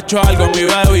ella le echó algo a mi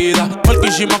bebida porque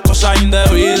hicimos cosas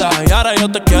indebidas. Y ahora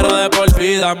yo te quiero de por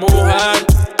vida, mujer.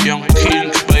 Young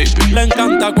Kings, baby. Le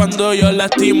encanta cuando yo la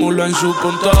estimulo en su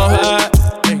punto G.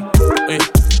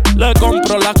 Le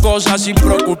compro las cosas sin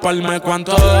preocuparme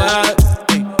cuánto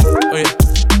es.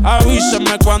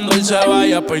 Avíseme cuando él se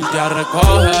vaya pa' irte a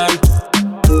recoger.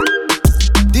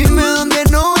 Dime dónde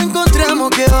nos encontramos,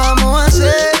 qué vamos a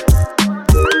hacer.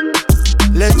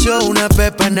 una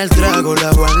pepa en el trago,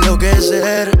 la voy a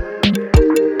enloquecer.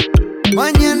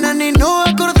 Mañana ni nos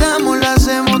acordamos, lo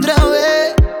hacemos otra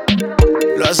vez.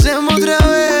 Lo hacemos otra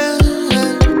vez.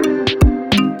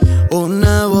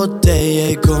 Una botella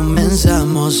y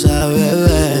comenzamos a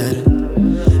beber.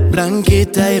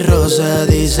 Blanquita y rosa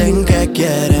dicen que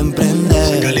quieren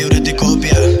prender. Libreta y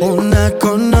copia. Una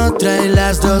con otra y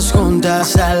las dos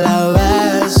juntas a la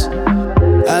vez,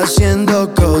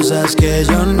 haciendo cosas que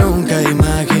yo nunca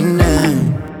imaginé.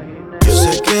 Yo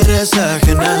sé que eres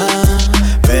ajena,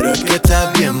 pero es que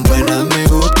estás bien buena. Me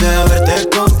gusta verte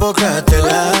con poca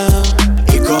tela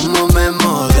y cómo me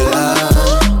modela.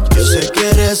 Yo sé que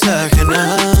eres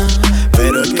ajena,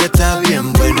 pero es que estás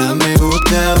bien buena. Me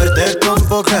gusta verte con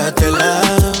poca tela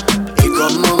y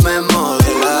cómo me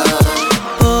modela.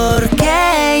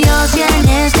 Porque yo si en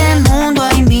este mundo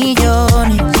hay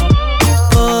millones.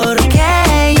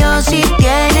 Porque yo si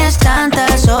tienes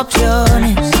tantas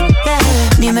opciones.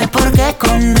 Dime por qué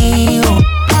conmigo,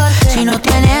 si no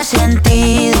tiene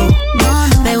sentido.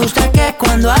 Me gusta que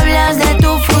cuando hablas de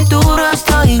tu futuro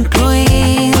estoy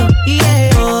incluido.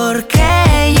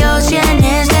 Porque yo si en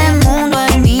este mundo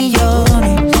hay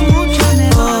millones.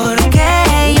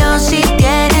 Porque yo si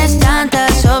tienes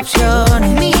tantas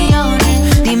opciones.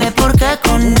 Dime por qué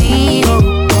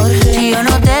conmigo, si yo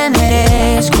no te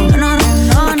merezco.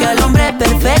 Porque al hombre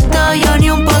perfecto yo ni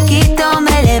un poquito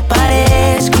me le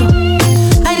parezco.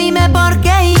 Ay, dime por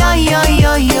qué yo.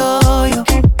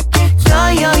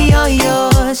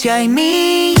 Si hay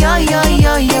millones.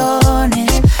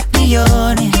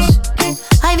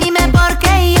 Ay, dime por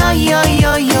qué yo.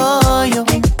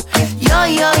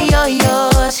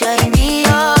 Si hay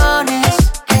millones.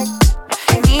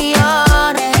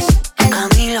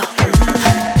 Camilo.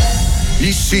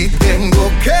 Y si tengo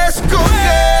que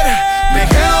escoger, me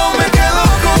quedo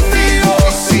contigo.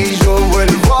 Y si yo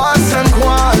vuelvo a San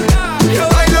Juan, yo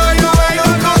bailo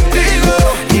contigo.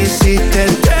 Y si te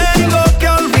tengo que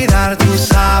olvidar, tú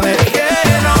sabes que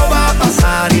no va a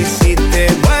pasar. Y si te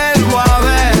vuelvo a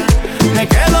ver, me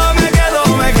quedo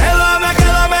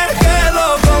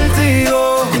contigo.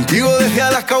 Contigo desde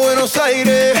Alaska a Buenos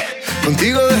Aires,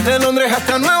 contigo desde Londres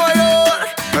hasta Nueva York.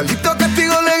 Maldito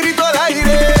castigo le grito al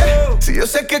aire. Si yo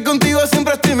sé que contigo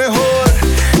siempre estoy mejor.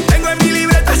 Tengo en mi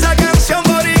libreta esa canción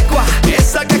boricua,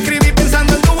 esa que escribí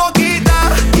pensando en tu boquita.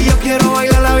 Y yo quiero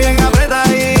bailarla bien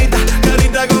apretadita,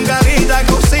 carita con carita,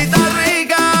 cosita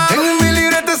rica. Tengo en mi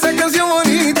libreta esa canción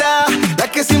bonita, la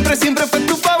que siempre fue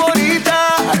tu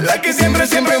favorita, la que siempre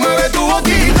mueve tu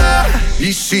boquita.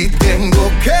 Y si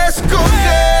tengo que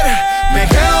escoger, me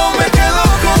quedo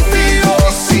contigo.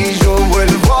 Y si yo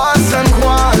vuelvo a San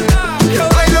Juan, yo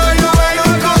bailo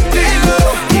contigo.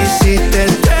 Y si te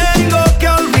tengo que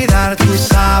olvidar, tú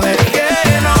sabes que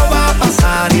no va a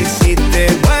pasar. Y si te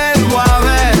vuelvo a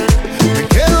ver, me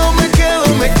quedo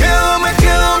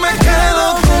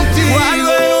contigo.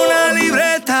 Guardo en una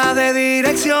libreta de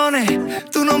direcciones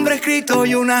tu nombre escrito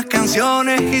y unas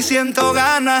canciones, y siento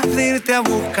ganas de irte a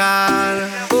buscar.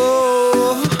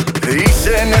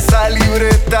 Dice en esa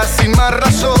libreta sin más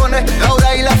razones la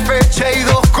hora y la fecha y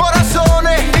 2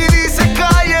 corazones. Y dice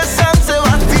calle San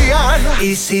Sebastián.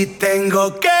 Y si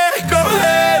tengo que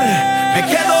escoger, me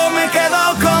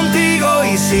quedo contigo.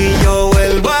 Y si yo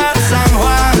vuelvo a San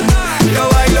Juan, yo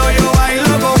bailo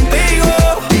contigo.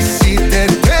 Y si te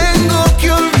tengo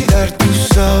que olvidar, tú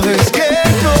sabes que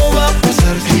no va a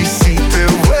pasar. Y si te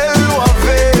vuelvo a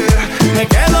ver, me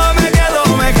quedo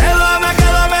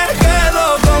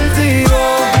contigo.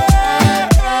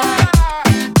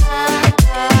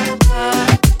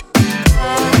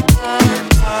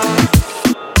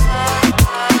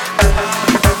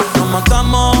 Nos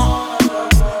matamos,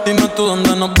 dime tú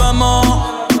dónde nos vemos.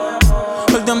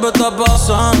 El tiempo está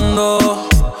pasando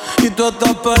y tú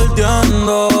estás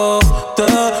perdiéndote.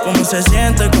 ¿Cómo se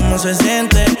siente?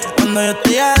 Cuando yo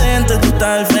estoy adentro, tú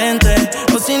estás al frente.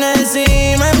 O sin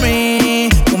decirme a mí,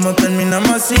 ¿cómo terminamos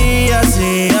así?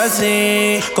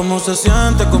 ¿Cómo se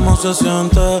siente?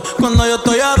 Cuando yo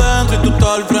estoy adentro y tú estás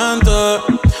al frente.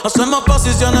 Hacemos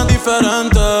posiciones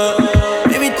diferentes.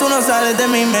 Baby, tú no sales de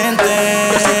mi mente.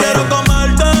 Yo sí quiero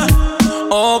comerte,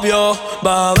 obvio.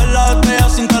 Vas a ver las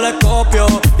estrellas sin telescopio.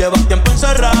 Llevas tiempo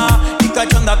encerrada y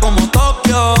cachonda como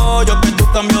Tokio. Yo que tú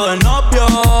cambio de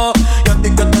novio, y a ti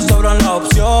que te sobran las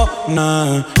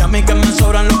opciones, y a mí que me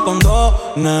sobran los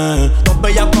condones. Dos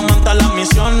bellas comentan las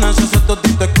misiones. Ese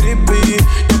totito es creepy,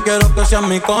 yo quiero que seas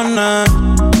mi cone.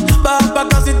 Baja pa'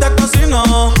 casi te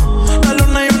cocino, la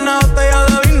luna y una botella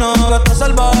de vino. fino, gata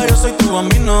salvaje, yo soy tu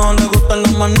bambino. Le gustan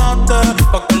los manates,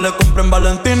 pa' que le compren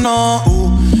Valentino.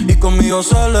 Y conmigo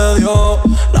se le dio.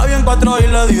 La vi en 4 y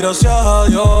le di gracias a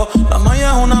Dios. La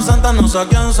maya es una santa, no sé a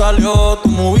quién salió. Tu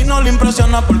movie no le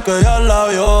impresiona porque ya la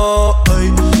vio.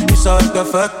 Ey, y sabes que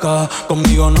fresca,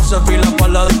 conmigo no se fila pa'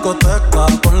 la discoteca.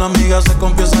 Con la amiga se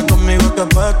confiesa, conmigo es que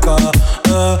pesca.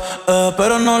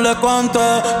 Pero no le cuente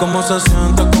cómo se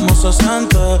siente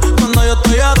cuando yo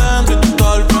estoy adentro y tú estás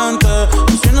al frente.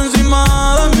 Cocina encima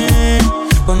de mí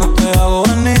cuando te hago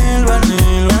venir,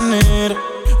 venir, venir.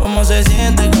 ¿Cómo se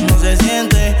siente cuando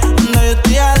yo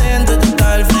estoy adentro y tú estás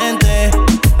al frente?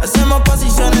 Hacemos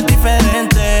posiciones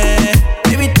diferentes,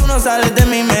 baby, tú no sales de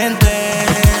mi mente.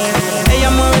 Ella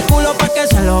mueve el culo pa' que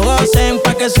se lo gocen,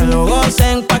 pa' que se lo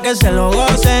gocen, pa' que se lo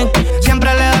gocen.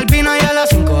 Siempre le da el vino y a las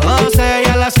 5:12, y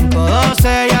a las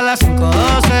 5:12, y a las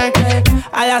 5:12.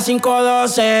 A las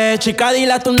 5:12, chica,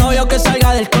 dile a tu novio que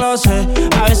salga del closet.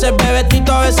 A veces bebe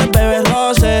tito, a veces bebe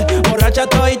roce. Borracha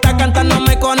todita canta, no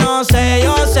me conoce.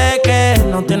 Yo sé que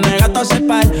no tiene gato a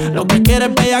cepar. Lo que quiere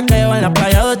es bellaqueo en la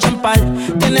playa de Champal.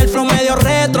 Tiene el flow medio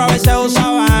retro, a veces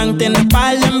usaban. Tiene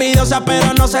par de envidiosa,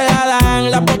 pero no se la dan.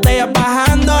 Las botellas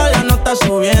bajando, la nota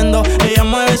subiendo. Ella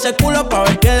mueve ese culo pa'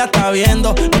 ver que la está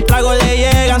viendo. Los tragos le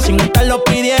llegan sin estarlo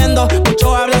pidiendo.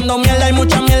 Muchos hablando mierda y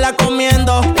mucha mierda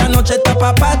comiendo. La noche está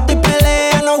pa' party y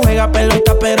pelea. No juega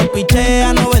pelota pero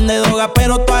pichea. No vende droga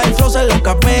pero todo el flow se lo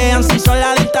capean. Si son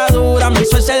la dictadura, mi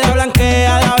sol se la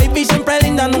blanquea. La baby siempre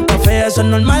linda, nunca fea. Eso es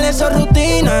normal, eso es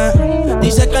rutina.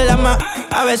 Dice que las más,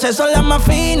 a veces son las más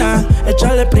finas.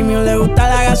 Echarle premium, le gusta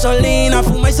la gasolina.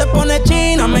 Fuma y se pone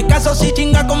china. Me caso si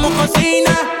chinga como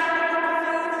cocina.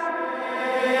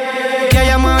 Que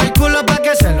ella mueve el culo pa'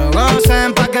 que se lo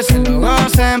gocen, pa' que se lo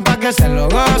gocen, pa' que se lo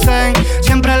gocen.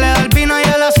 Siempre le da el vino y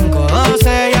a las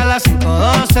 5:12, y a las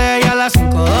 5:12, y a las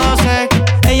 5:12.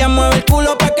 Ella mueve el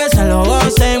culo pa' que se lo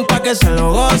gocen, pa' que se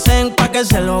lo gocen, pa' que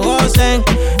se lo gocen.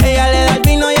 Ella le da el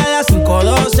vino y a las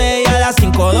 5:12, y a las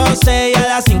 5:12, y a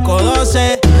las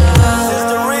 5:12.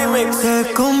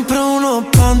 Te compro unos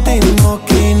panties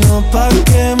moquinos pa'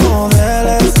 que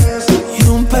modeles y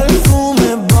un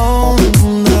perfume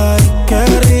Bond. Ay, qué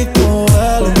rico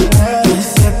huele.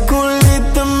 Ese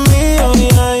culito es mío,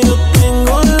 ya yo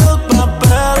tengo los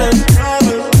papeles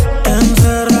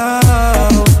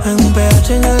encerrado en un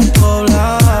PH en el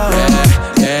poblado.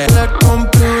 Le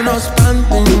compré unos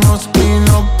panties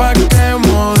moquinos pa' que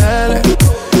modeles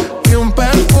y un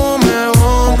perfume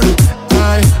Bond.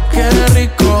 Ay, qué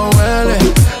rico huele.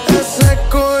 Ese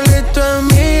culito es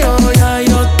mío, ya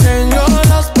yo tengo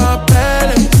los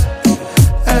papeles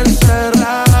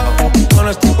encerrado con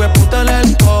este hijo de puta en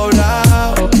el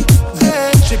poblado.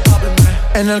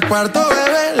 En el cuarto,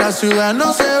 bebé, la ciudad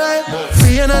no se ve.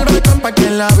 Fui en el balcón pa' que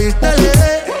la vista le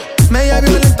dé. Media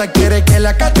violenta quiere que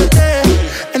la cachete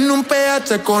en un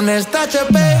PH con esta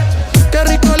HP. Qué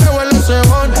rico le huele el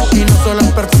cebón. Y no solo el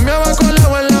perfume, abajo le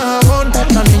huele el jabón.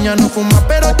 La niña no fuma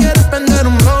pero quiere prender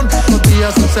un ron. Los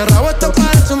días encerrados, esto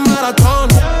parece un maratón.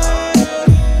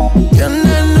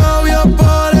 Tiene novio,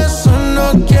 por eso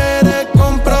no quiere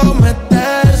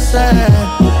comprometerse.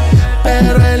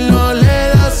 Pero él no le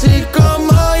da así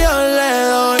como yo le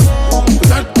doy.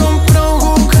 Le compro un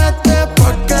juguete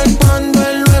porque cuando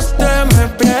él no esté me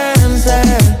piense.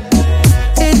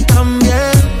 Y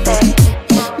también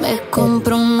me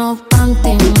compro unos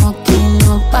panties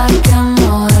moquinos pa' que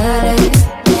modere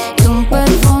y un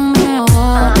perfume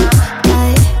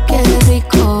ay, qué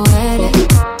rico eres.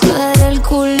 Tú eres el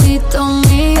culito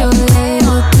mío,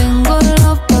 yo tengo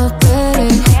los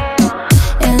papeles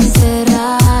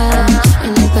encerrados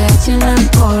en el pecho y en el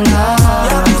poblado.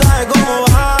 Ya tú sabes cómo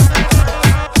va.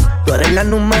 Tú eres la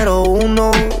número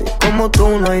 1, como tú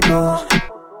no hay dos.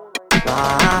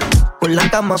 Por la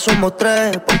cama somos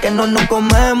 3, porque no nos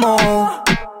comemos.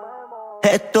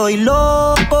 Estoy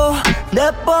loco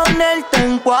de ponerte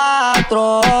en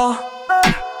 4,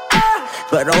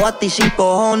 pero a ti sin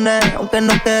cojones, aunque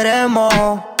no queremos.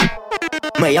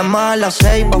 Me llamas a las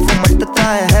 6 pa' fumarte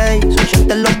traje, hey. Se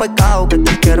sienten los pecados que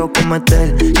te quiero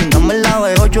cometer. Si no me la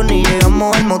veo yo ni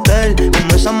llegamos al motel.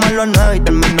 Comenzamos a las 9 y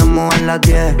terminamos a las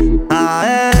 10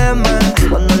 AM.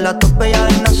 Cuando la tope ya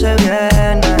no se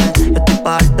viene. Yo estoy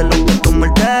pa' darte lo que tú me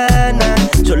ordenes.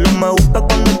 Solo me busca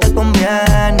cuando te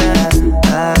conviene.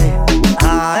 Ay,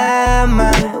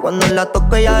 AM. Cuando la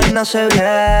toque ya no se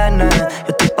viene. Yo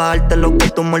estoy pa' darte lo que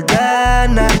tú me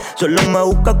ordenes. Solo me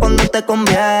busca cuando te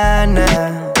conviene.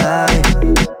 Ay.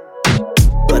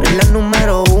 Tú eres la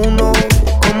número 1,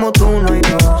 como tú no hay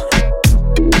dos.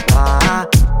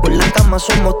 Por la cama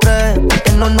somos 3,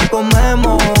 porque no nos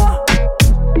comemos.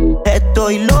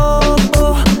 Estoy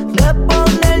loco de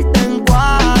ponerte en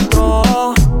 4,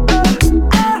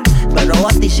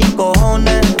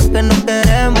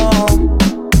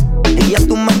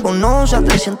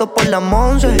 siento por la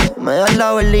Monse. Me das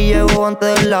la vela y llego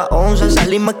antes de las 11.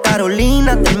 Salimos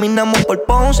Carolina, terminamos por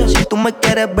Ponce. Si tú me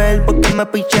quieres ver, ¿por qué me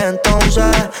piché entonces?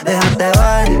 Déjate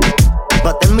ver, va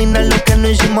a terminar lo que no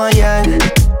hicimos ayer.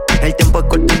 El tiempo es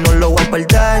corto y no lo voy a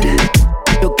perder.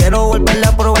 Yo quiero volver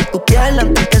a probar tu piel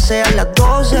antes que sean las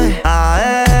 12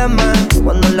 AM.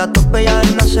 Cuando la tope ya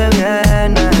no se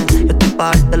viene. Yo estoy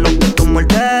pa' darte lo que tú me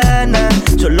ordenes.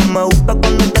 Solo me busca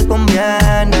cuando te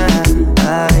conviene.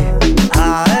 Ay,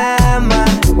 AM.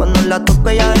 Cuando la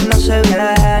tope ya no se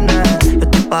viene. Yo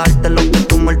estoy pa' darte lo que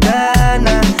tú me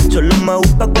ordenes. Solo me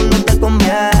busca cuando te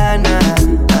conviene.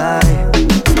 Ay.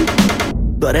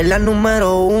 Tú eres la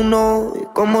número 1 y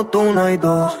como tú no hay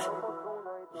dos.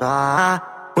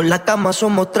 Por la cama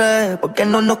somos 3, porque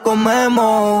no nos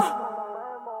comemos.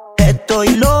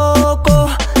 Estoy loco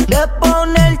de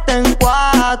ponerte en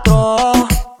 4,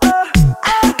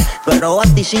 pero a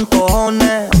ti sin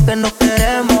cojones, aunque nos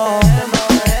queremos.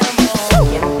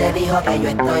 ¿Quién te dijo que yo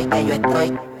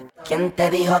estoy? ¿Quién te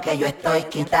dijo que yo estoy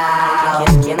quitado?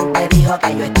 ¿Quién te dijo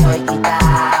que yo estoy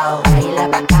quitado? Baila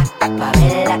pa' acá, pa'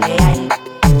 ver la que hay.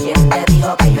 ¿Quién te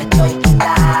dijo que yo estoy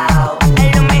quitado?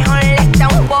 A lo mejor está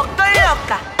un poco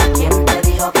loca. ¿Quién te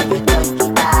dijo que yo estoy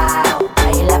quitado?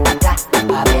 Baila pa' acá,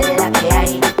 pa' ver la que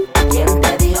hay. ¿Quién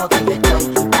te dijo que yo estoy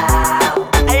quitado?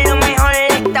 A lo mejor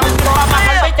está un poco más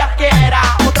loca. bellaquera,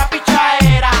 otra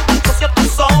pichadera. Socios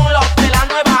estos son los de la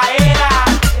nueva era.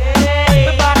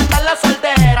 Me para estar la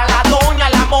soltera, la doña,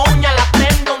 la moña, la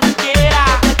prendo donde quiera.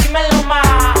 Dímelo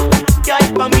más, que hay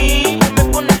pa' mí. Me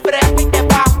pone fresca y te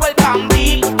bajo el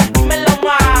bambí. Dímelo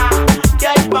más, que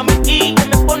hay pa' mí. Que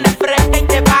me pone fresca y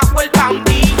te bajo el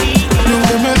bambí. Lo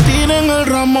que me tiren el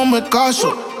ramo me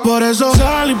caso. Por eso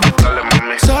sal y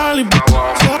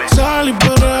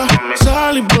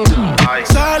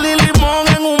limón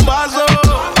en un vaso.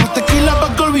 Más tequila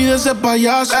pa' que olvide ese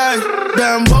payaso. Ey,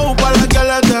 dembow pa' la que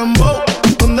le dembow.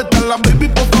 ¿Dónde está la baby?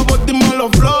 Por favor dime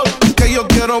los flow. Que yo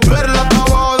quiero verla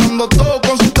abajo dando todo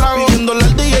con su trago. Pidiéndole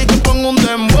al DJ que ponga un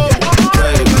dembow.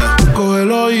 Baby,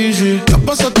 cógelo easy. Ya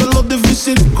pasaste lo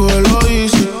difícil, cógelo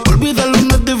easy. Olvídalo,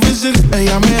 no es difícil.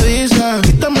 Ella me dice,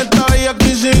 quítame esta bella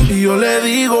crisis. Y yo le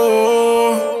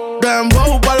digo,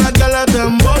 dembow pa' la que le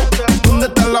dembow. ¿Dónde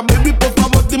está la baby? Por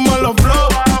favor dime los flow.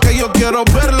 Que yo quiero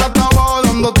verla abajo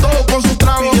dando todo con su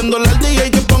trago. Pidiéndole al DJ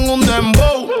que ponga un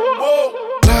dembow.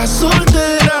 Las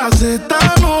solteras esta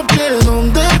noche,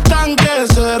 ¿dónde están? Que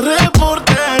se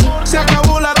reporten. Se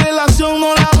acabó la relación,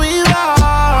 no la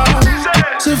vida.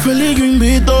 Sé feliz, yo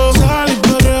invito. Sal y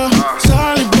perrea,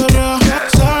 sal y perrea,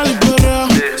 sal y perrea,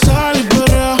 sal y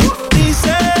perrea.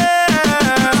 Dice,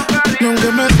 y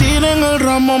aunque me tiren el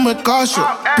ramo me caso.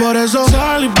 Por eso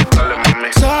sal y perrea,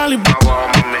 sal y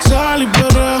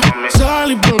perrea,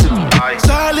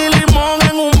 sal y limón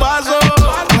en un vaso.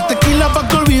 Más tequila pa'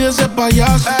 que olvide ese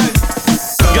payaso.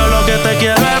 Yo lo que te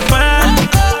quiero es ver,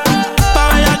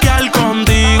 pa' bellaquear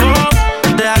contigo.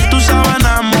 Dejar tus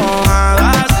sábanas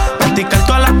mojadas, practicar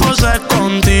todas las poses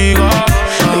contigo.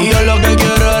 Y yo lo que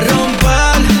quiero es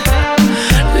romper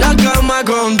la cama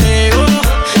contigo.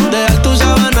 Dejar tus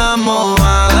sábanas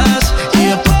mojadas y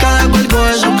después cada cual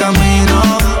coge su camino.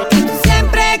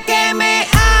 Siempre que me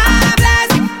hablas,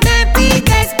 me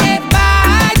pides que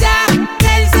vaya,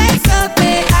 que el sexo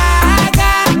te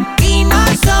haga y no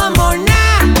somos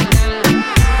nada.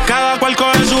 Cada cual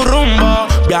coge su rumbo,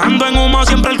 viajando en humo,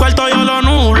 siempre el cuarto yo lo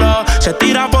nulo. Se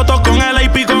tira fotos con el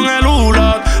AP, con el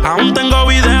hulot. Aún tengo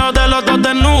videos de los dos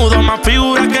desnudos, más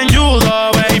figuras que en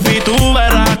judo. Baby, tú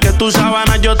verás que tus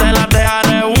sábanas yo te las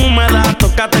dejaré húmedas.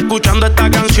 Tócate escuchando esta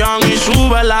canción y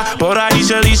súbela. Por ahí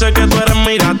se dice que tú eres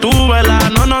mira, tú vela.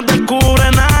 No nos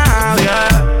descubre nadie,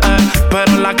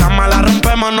 pero en la cama la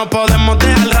rompemos. No podemos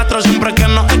dejar rastro siempre que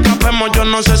nos escapemos. Yo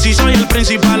no sé si soy el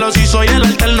principal o si soy el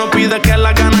alterno. Pide que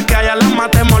las ganas que haya las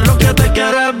matemos. Lo que te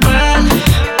quiero es ver,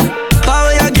 pa'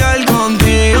 bellaquear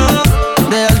contigo.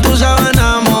 Dejar tus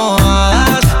sábanas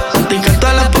mojadas, practicar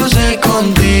todas las poses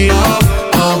contigo.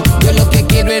 Yo lo que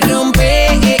quiero es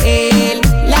romper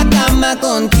la cama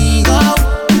contigo,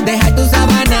 dejar tus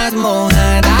sábanas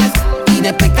mojadas y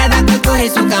después cada cual coge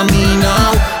su camino.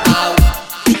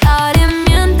 Ahora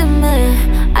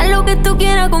miénteme, haz lo que tú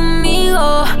quieras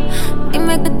conmigo.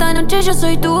 Dime que esta noche yo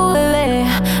soy tu bebé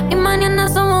y mañana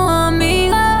somos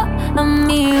amigos,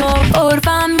 amigos.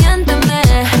 Porfa, miénteme,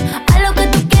 haz lo que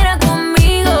tú quieras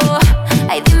conmigo.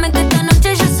 Ay, dime que esta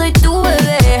noche yo soy tu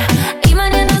bebé y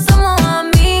mañana somos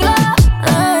amigos,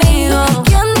 amigos.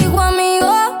 ¿Quién dijo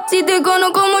amigo? Si te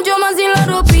conozco mucho más sin la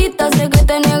ropita, sé que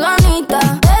tenés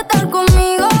ganitas de estar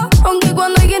conmigo. Aunque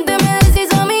cuando alguien te me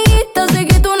decís amiguita, sé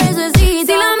que tú necesitas.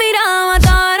 Si la mirada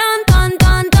mataran tan,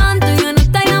 tan, tanto, ya no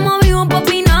estaríamos vivos,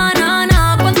 papi.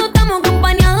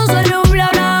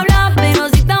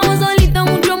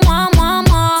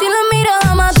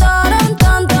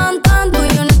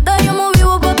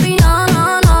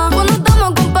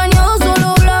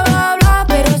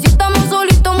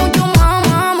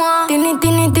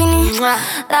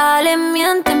 Dale,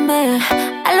 miénteme,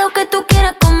 haz lo que tú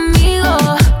quieras conmigo.